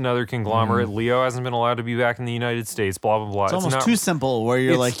against another conglomerate. Leo hasn't been allowed to be back in the United States, blah, blah, blah. It's almost too simple where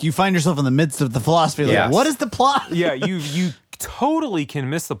you're like, you find yourself in the midst of the philosophy. Like, Yes. what is the plot? Yeah, you totally can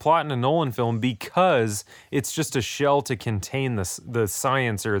miss the plot in a Nolan film because it's just a shell to contain the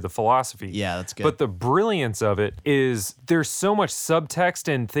science or the philosophy. Yeah, that's good. But the brilliance of it is there's so much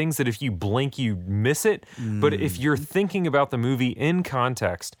subtext and things that if you blink, you miss it. But if you're thinking about the movie in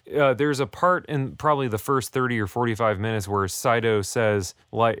context, there's a part in probably the first 30 or 45 minutes where Saito says,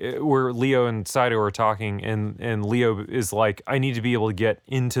 where Leo and Saito are talking, and Leo is like, I need to be able to get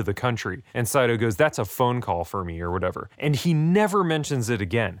into the country. And Saito goes, that's a phone call for me or whatever. And he never mentions it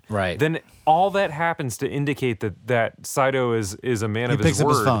again. Right. Then all that happens to indicate that Saito is a man of his picks up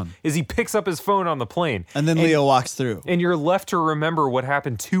word. his phone. Is he picks up his phone on the plane. And then Leo walks through. And you're left to remember what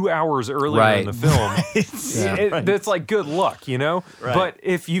happened 2 hours earlier in the film. That's like good luck, Right. But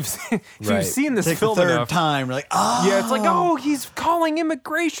if you've seen this Take film the third enough, time, you're like, oh. yeah, it's like, he's calling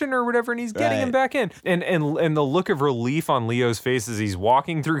immigration or whatever, and he's getting him back in. And the look of relief on Leo's face as he's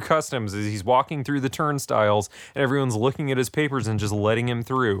walking through customs, as he's walking through the turnstiles, and everyone's looking at his papers and just letting him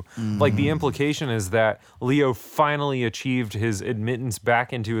through. Like the implication is that Leo finally achieved his admittance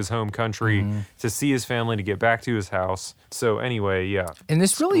back into his home country to see his family, to get back to his house. So anyway, yeah. And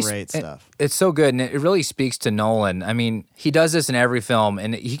this really Great stuff. It's so good, and it really speaks to Nolan. I mean, he does this in every film,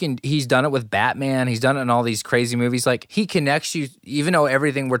 and he's done it with Batman. He's done it in all these crazy movies. Like, he connects you, even though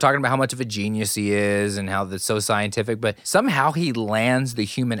everything, we're talking about how much of a genius he is and how that's so scientific, but somehow he lands the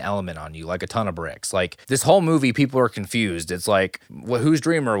human element on you like a ton of bricks. Like, this whole movie, people are confused. It's like, whose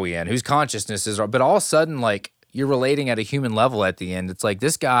dream are we in? Whose consciousness is? But all of a sudden, like, you're relating at a human level at the end. It's like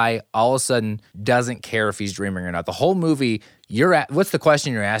this guy all of a sudden doesn't care if he's dreaming or not. The whole movie, what's the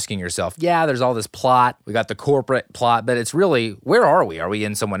question you're asking yourself? Yeah, there's all this plot. We got the corporate plot, but it's really, where are we? Are we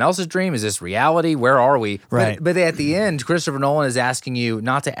in someone else's dream? Is this reality? Where are we? Right. But at the end, Christopher Nolan is asking you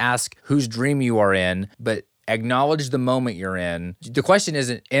not to ask whose dream you are in, but acknowledge the moment you're in. The question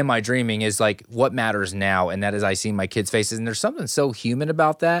isn't, am I dreaming? Is like, what matters now? And that is, I see my kids' faces. And there's something so human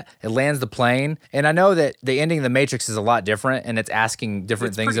about that. It lands the plane. And I know that the ending of The Matrix is a lot different, and it's asking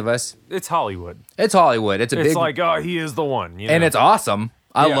different things of us. It's Hollywood. It's Hollywood. It's It's like, he is the one. And it's awesome.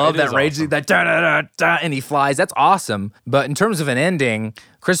 I Yeah, love it that is rage, awesome. that da da da da, and he flies. That's awesome. But in terms of an ending,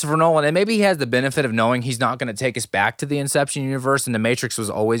 Christopher Nolan, and maybe he has the benefit of knowing he's not going to take us back to the Inception universe, and The Matrix was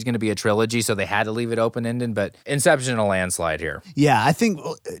always going to be a trilogy, so they had to leave it open-ended. But Inception, a landslide here. Yeah, I think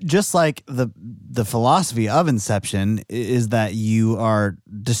just like the philosophy of Inception is that you are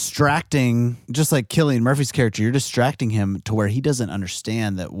distracting, just like Cillian Murphy's character, you're distracting him to where he doesn't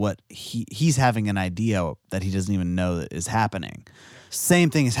understand that what he's having an idea that he doesn't even know that is happening. Same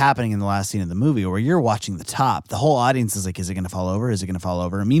thing is happening in the last scene of the movie where you're watching the top. The whole audience is like, is it going to fall over? Is it going to fall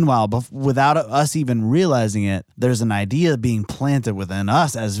over? Meanwhile, without us even realizing it, there's an idea being planted within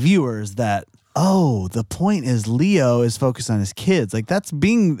us as viewers that, oh, the point is Leo is focused on his kids. Like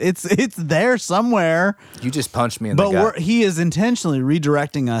it's there somewhere. You just punched me in the But gut. he is intentionally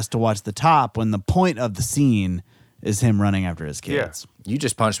redirecting us to watch the top when the point of the scene is him running after his kids. You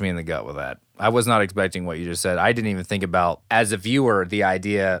just punched me in the gut with that. I was not expecting what you just said. I didn't even think about, as a viewer, the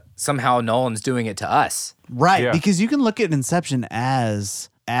idea somehow Nolan's doing it to us. Right, Yeah. because you can look at Inception as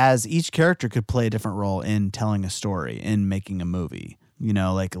each character could play a different role in telling a story, in making a movie. You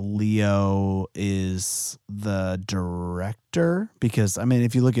know, like Leo is the director because, I mean,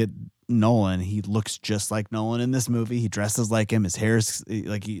 if you look at Nolan, he looks just like Nolan in this movie. He dresses like him. His hair's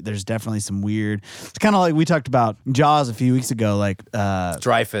like, there's definitely some weird. It's kind of like we talked about Jaws a few weeks ago, like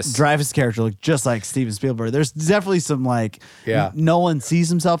Dreyfuss character looked just like Steven Spielberg. There's definitely some like Nolan sees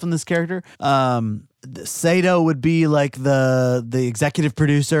himself in this character. Sato would be like the executive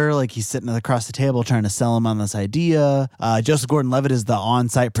producer, like he's sitting across the table trying to sell him on this idea. Joseph Gordon-Levitt is the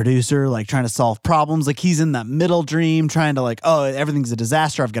on-site producer, like trying to solve problems. Like he's in that middle dream, trying to like, oh, everything's a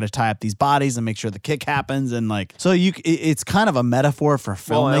disaster. I've got to tie up these bodies and make sure the kick happens. And like, so it's kind of a metaphor for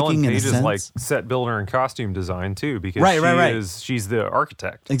filmmaking Ellen in a Page is sense. like set builder and costume design too, because Right. she's the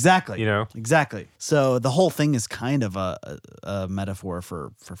architect. Exactly. You know? Exactly. So the whole thing is kind of a metaphor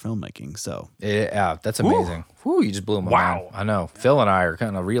for filmmaking. So Yeah, that's amazing. Whew, you just blew my Wow. mind. I know. Phil and I are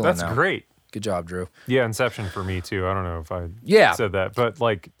kind of reeling That's now. great. Good job, Drew. Yeah, Inception for me too. I don't know if I Yeah. said that, but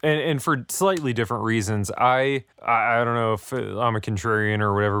like, and for slightly different reasons. I don't know if I'm a contrarian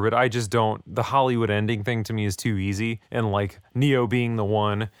or whatever, but I just don't. The Hollywood ending thing to me is too easy, and like Neo being the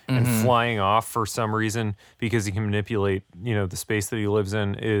one and flying off for some reason because he can manipulate, the space that he lives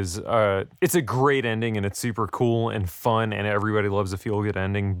in is it's a great ending and it's super cool and fun and everybody loves a feel good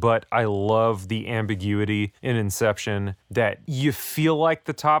ending. But I love the ambiguity in Inception that you feel like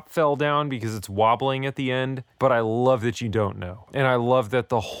the top fell down because it's wobbling at the end, but I love that you don't know. And I love that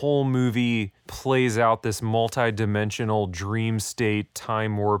the whole movie plays out this multi-dimensional dream state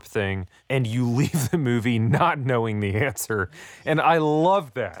time warp thing and you leave the movie not knowing the answer. And I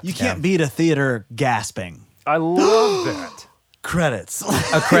love that. you can't beat a theater gasping. I love that. Credits.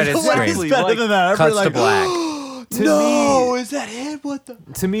 A credit What is screen. better Like, than that? Cuts Everybody to black. no, is that it? What the?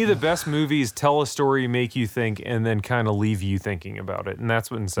 To me, the best movies tell a story, make you think, and then kind of leave you thinking about it. And that's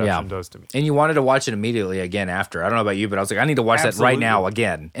what Inception does to me. And you wanted to watch it immediately again after. I don't know about you, but I was like, I need to watch that right now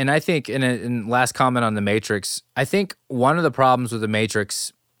again. And I think, in last comment on The Matrix, I think one of the problems with The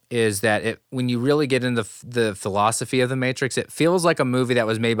Matrix is that when you really get into the philosophy of The Matrix, it feels like a movie that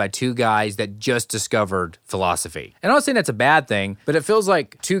was made by two guys that just discovered philosophy. And I'm not saying that's a bad thing, but it feels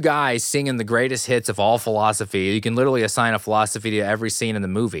like two guys singing the greatest hits of all philosophy. You can literally assign a philosophy to every scene in the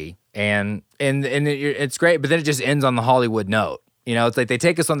movie, and it's great, but then it just ends on the Hollywood note. It's like they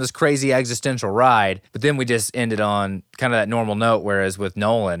take us on this crazy existential ride, but then we just end it on kind of that normal note, whereas with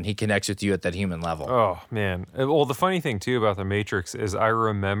Nolan, he connects with you at that human level. Oh, man. Well, the funny thing, too, about The Matrix is I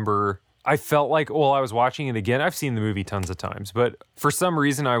remember I felt like, I was watching it again. I've seen the movie tons of times, but for some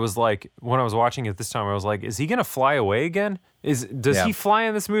reason, I was like, when I was watching it this time, I was like, is he going to fly away again? Does he fly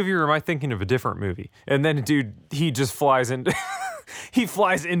in this movie, or am I thinking of a different movie? And then, dude, he just flies into he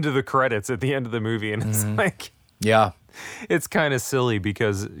flies into the credits at the end of the movie, and it's like... Yeah. It's kind of silly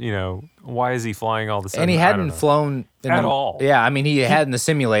because, why is he flying all the sudden? And he hadn't flown at all. Yeah, I mean, he had in the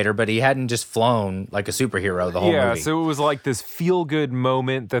simulator, but he hadn't just flown like a superhero the whole movie. Yeah, so it was like this feel-good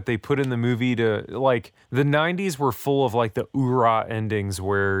moment that they put in the movie to, like, the 90s were full of, like, the oorah endings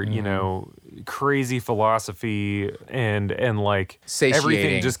where, crazy philosophy and like,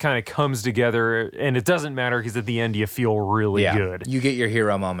 everything just kind of comes together, and it doesn't matter because at the end you feel really good. You get your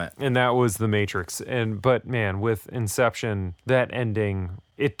hero moment. And that was The Matrix. But, man, with Inception, that ending...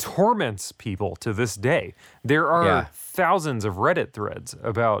 It torments people to this day. There are thousands of Reddit threads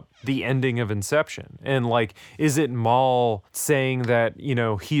about the ending of Inception. And like, is it Mal saying that, you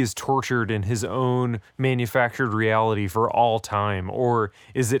know, he is tortured in his own manufactured reality for all time? Or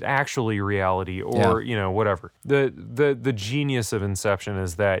is it actually reality? Or, you know, whatever. The genius of Inception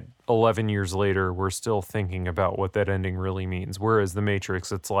is that 11 years later, we're still thinking about what that ending really means. Whereas The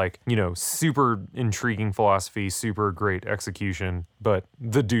Matrix, it's like, you know, super intriguing philosophy, super great execution, but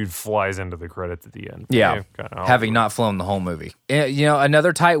the dude flies into the credits at the end. Yeah, having not flown the whole movie. You know,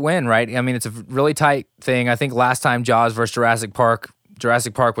 another tight win, right? I mean, it's a really tight thing. I think last time Jaws versus Jurassic Park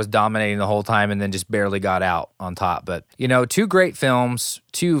was dominating the whole time and then just barely got out on top. But, you know, two great films,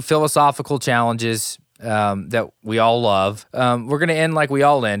 two philosophical challenges that we all love. We're going to end like we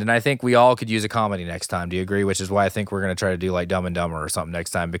all end, and I think we all could use a comedy next time. Do you agree? Which is why I think we're going to try to do like Dumb and Dumber or something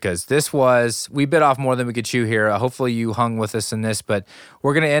next time, because we bit off more than we could chew here. Hopefully you hung with us in this, but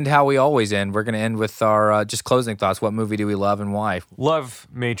we're going to end how we always end. We're going to end with our just closing thoughts. What movie do we love and why? Love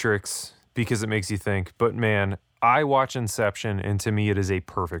Matrix because it makes you think, but man, I watch Inception, and to me, it is a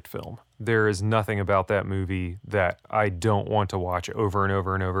perfect film. There is nothing about that movie that I don't want to watch over and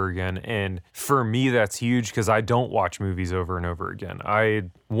over and over again. And for me, that's huge because I don't watch movies over and over again.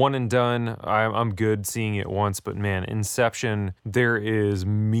 One and done. I'm good seeing it once, but man, Inception, there is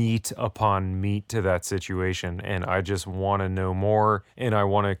meat upon meat to that situation. And I just want to know more. And I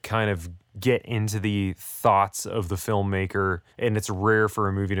want to kind of get into the thoughts of the filmmaker, and it's rare for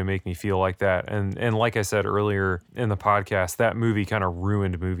a movie to make me feel like that. And like I said earlier in the podcast, that movie kind of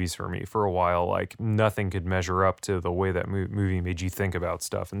ruined movies for me for a while. Like nothing could measure up to the way that movie made you think about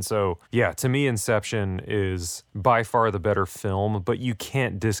stuff. And so, yeah, to me, Inception is by far the better film, but you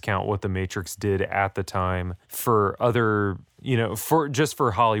can't discount what The Matrix did at the time for other, you know,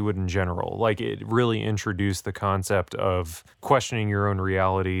 for Hollywood in general. Like it really introduced the concept of questioning your own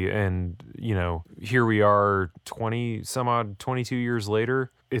reality. And, you know, here we are 22 years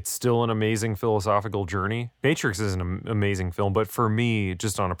later. It's still an amazing philosophical journey. Matrix is an amazing film, but for me,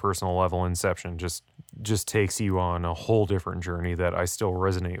 just on a personal level, Inception just takes you on a whole different journey that I still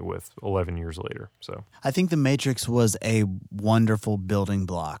resonate with 11 years later. So I think The Matrix was a wonderful building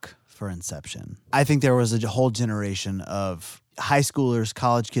block for Inception. I think there was a whole generation of high schoolers,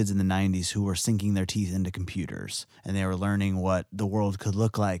 college kids in the 90s who were sinking their teeth into computers, and they were learning what the world could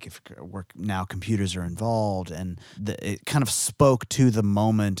look like if now computers are involved. And it kind of spoke to the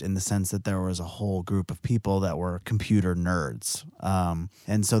moment in the sense that there was a whole group of people that were computer nerds.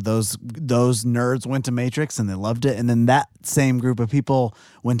 And so those nerds went to Matrix and they loved it. And then that same group of people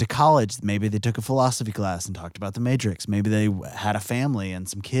went to college. Maybe they took a philosophy class and talked about the Matrix. Maybe they had a family and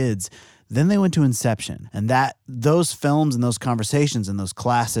some kids. Then they went to Inception, and those films and those conversations and those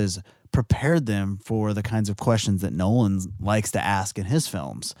classes prepared them for the kinds of questions that Nolan likes to ask in his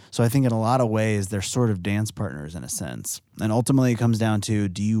films. So I think in a lot of ways, they're sort of dance partners in a sense. And ultimately it comes down to,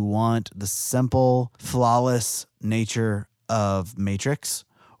 do you want the simple, flawless nature of Matrix,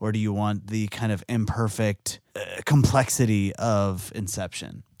 or do you want the kind of imperfect complexity of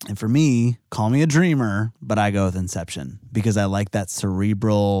Inception? And for me, call me a dreamer, but I go with Inception because I like that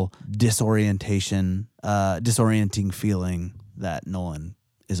cerebral disorienting feeling that Nolan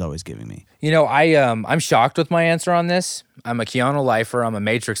is always giving me. You know, I'm shocked with my answer on this. I'm a Keanu lifer. I'm a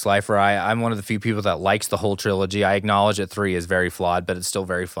Matrix lifer. I'm one of the few people that likes the whole trilogy. I acknowledge that 3 is very flawed, but it's still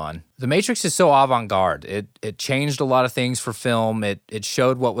very fun. The Matrix is so avant-garde. It changed a lot of things for film. It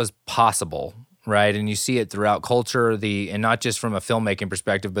showed what was possible. Right, and you see it throughout culture, and not just from a filmmaking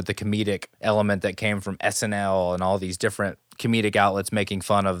perspective, but the comedic element that came from SNL and all these different comedic outlets making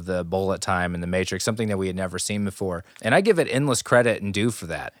fun of the bullet time and the Matrix, something that we had never seen before. And I give it endless credit and due for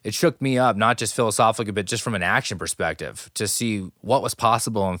that. It shook me up, not just philosophically, but just from an action perspective, to see what was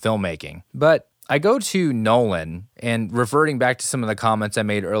possible in filmmaking. But I go to Nolan, and reverting back to some of the comments I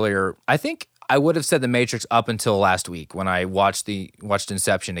made earlier, I think I would have said The Matrix up until last week when I watched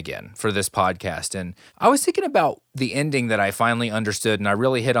Inception again for this podcast. And I was thinking about the ending that I finally understood, and I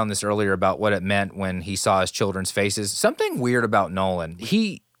really hit on this earlier about what it meant when he saw his children's faces. Something weird about Nolan.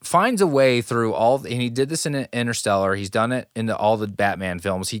 He finds a way through and he did this in Interstellar. He's done it in all the Batman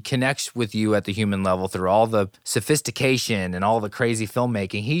films. He connects with you at the human level through all the sophistication and all the crazy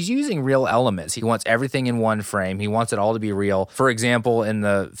filmmaking. He's using real elements. He wants everything in one frame. He wants it all to be real. For example, in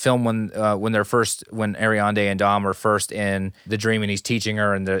the film when Ariadne and Dom are first in the dream and he's teaching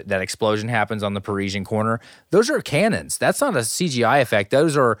her and that explosion happens on the Parisian corner, those are cannons. That's not a CGI effect.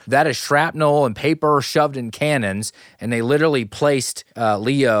 That is shrapnel and paper shoved in cannons, and they literally placed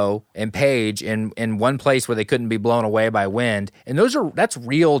Leo Leo and Paige in one place where they couldn't be blown away by wind. And that's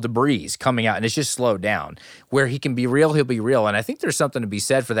real debris coming out, and it's just slowed down. Where he can be real, he'll be real. And I think there's something to be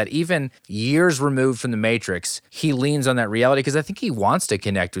said for that. Even years removed from the Matrix, he leans on that reality because I think he wants to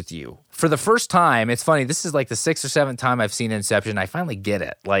connect with you. For the first time, it's funny, this is like the 6th or 7th time I've seen Inception. I finally get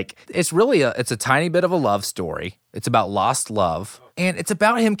it. Like, it's really it's a tiny bit of a love story. It's about lost love. And it's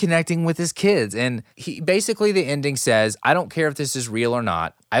about him connecting with his kids. And he basically, the ending says, I don't care if this is real or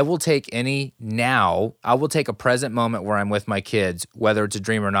not. I will take I will take a present moment where I'm with my kids, whether it's a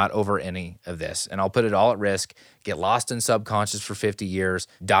dream or not, over any of this. And I'll put it all at risk, get lost in subconscious for 50 years,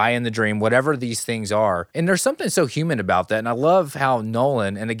 die in the dream, whatever these things are. And there's something so human about that. And I love how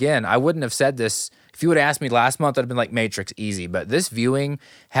Nolan, and again, I wouldn't have said this if you would have asked me last month, I'd have been like, Matrix, easy. But this viewing,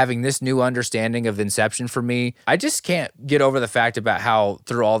 having this new understanding of Inception for me, I just can't get over the fact about how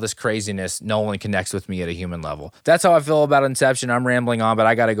through all this craziness, Nolan connects with me at a human level. That's how I feel about Inception. I'm rambling on, but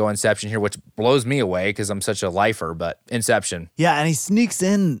I got to go Inception here, which blows me away because I'm such a lifer, but Inception. Yeah, and he sneaks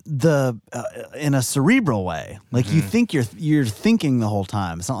in in a cerebral way. Like you think you're thinking the whole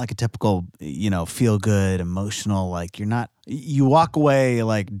time. It's not like a typical, feel good, emotional, like you're not. You walk away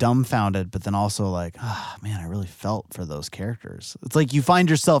like dumbfounded, but then also like, man, I really felt for those characters. It's like you find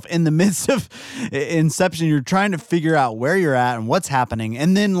yourself in the midst of Inception. You're trying to figure out where you're at and what's happening.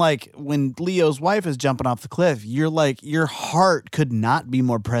 And then like when Leo's wife is jumping off the cliff, you're like, your heart could not be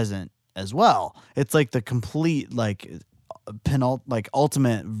more present as well. It's like the complete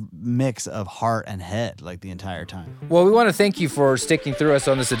ultimate mix of heart and head like the entire time. Well, we want to thank you for sticking through us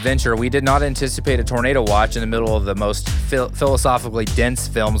on this adventure. We did not anticipate a tornado watch in the middle of the most philosophically dense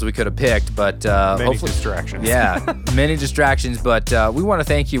films we could have picked, but many distractions. Yeah, many distractions, but we want to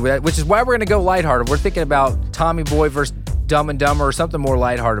thank you, which is why we're going to go lighthearted. We're thinking about Tommy Boy versus Dumb and Dumber or something more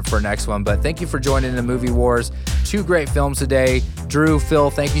lighthearted for our next one, but thank you for joining the Movie Wars. 2 great films today. Drew, Phil,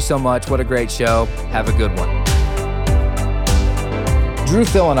 thank you so much. What a great show. Have a good one. Drew,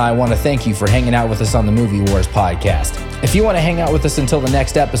 Phil, and I want to thank you for hanging out with us on the Movie Wars podcast. If you want to hang out with us until the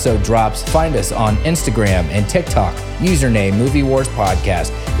next episode drops, find us on Instagram and TikTok, username Movie Wars Podcast.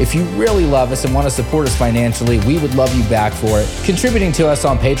 If you really love us and want to support us financially, we would love you back for it. Contributing to us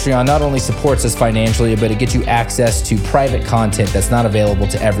on Patreon not only supports us financially, but it gets you access to private content that's not available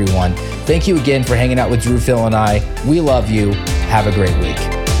to everyone. Thank you again for hanging out with Drew, Phil, and I. We love you. Have a great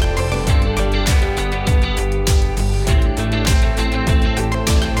week.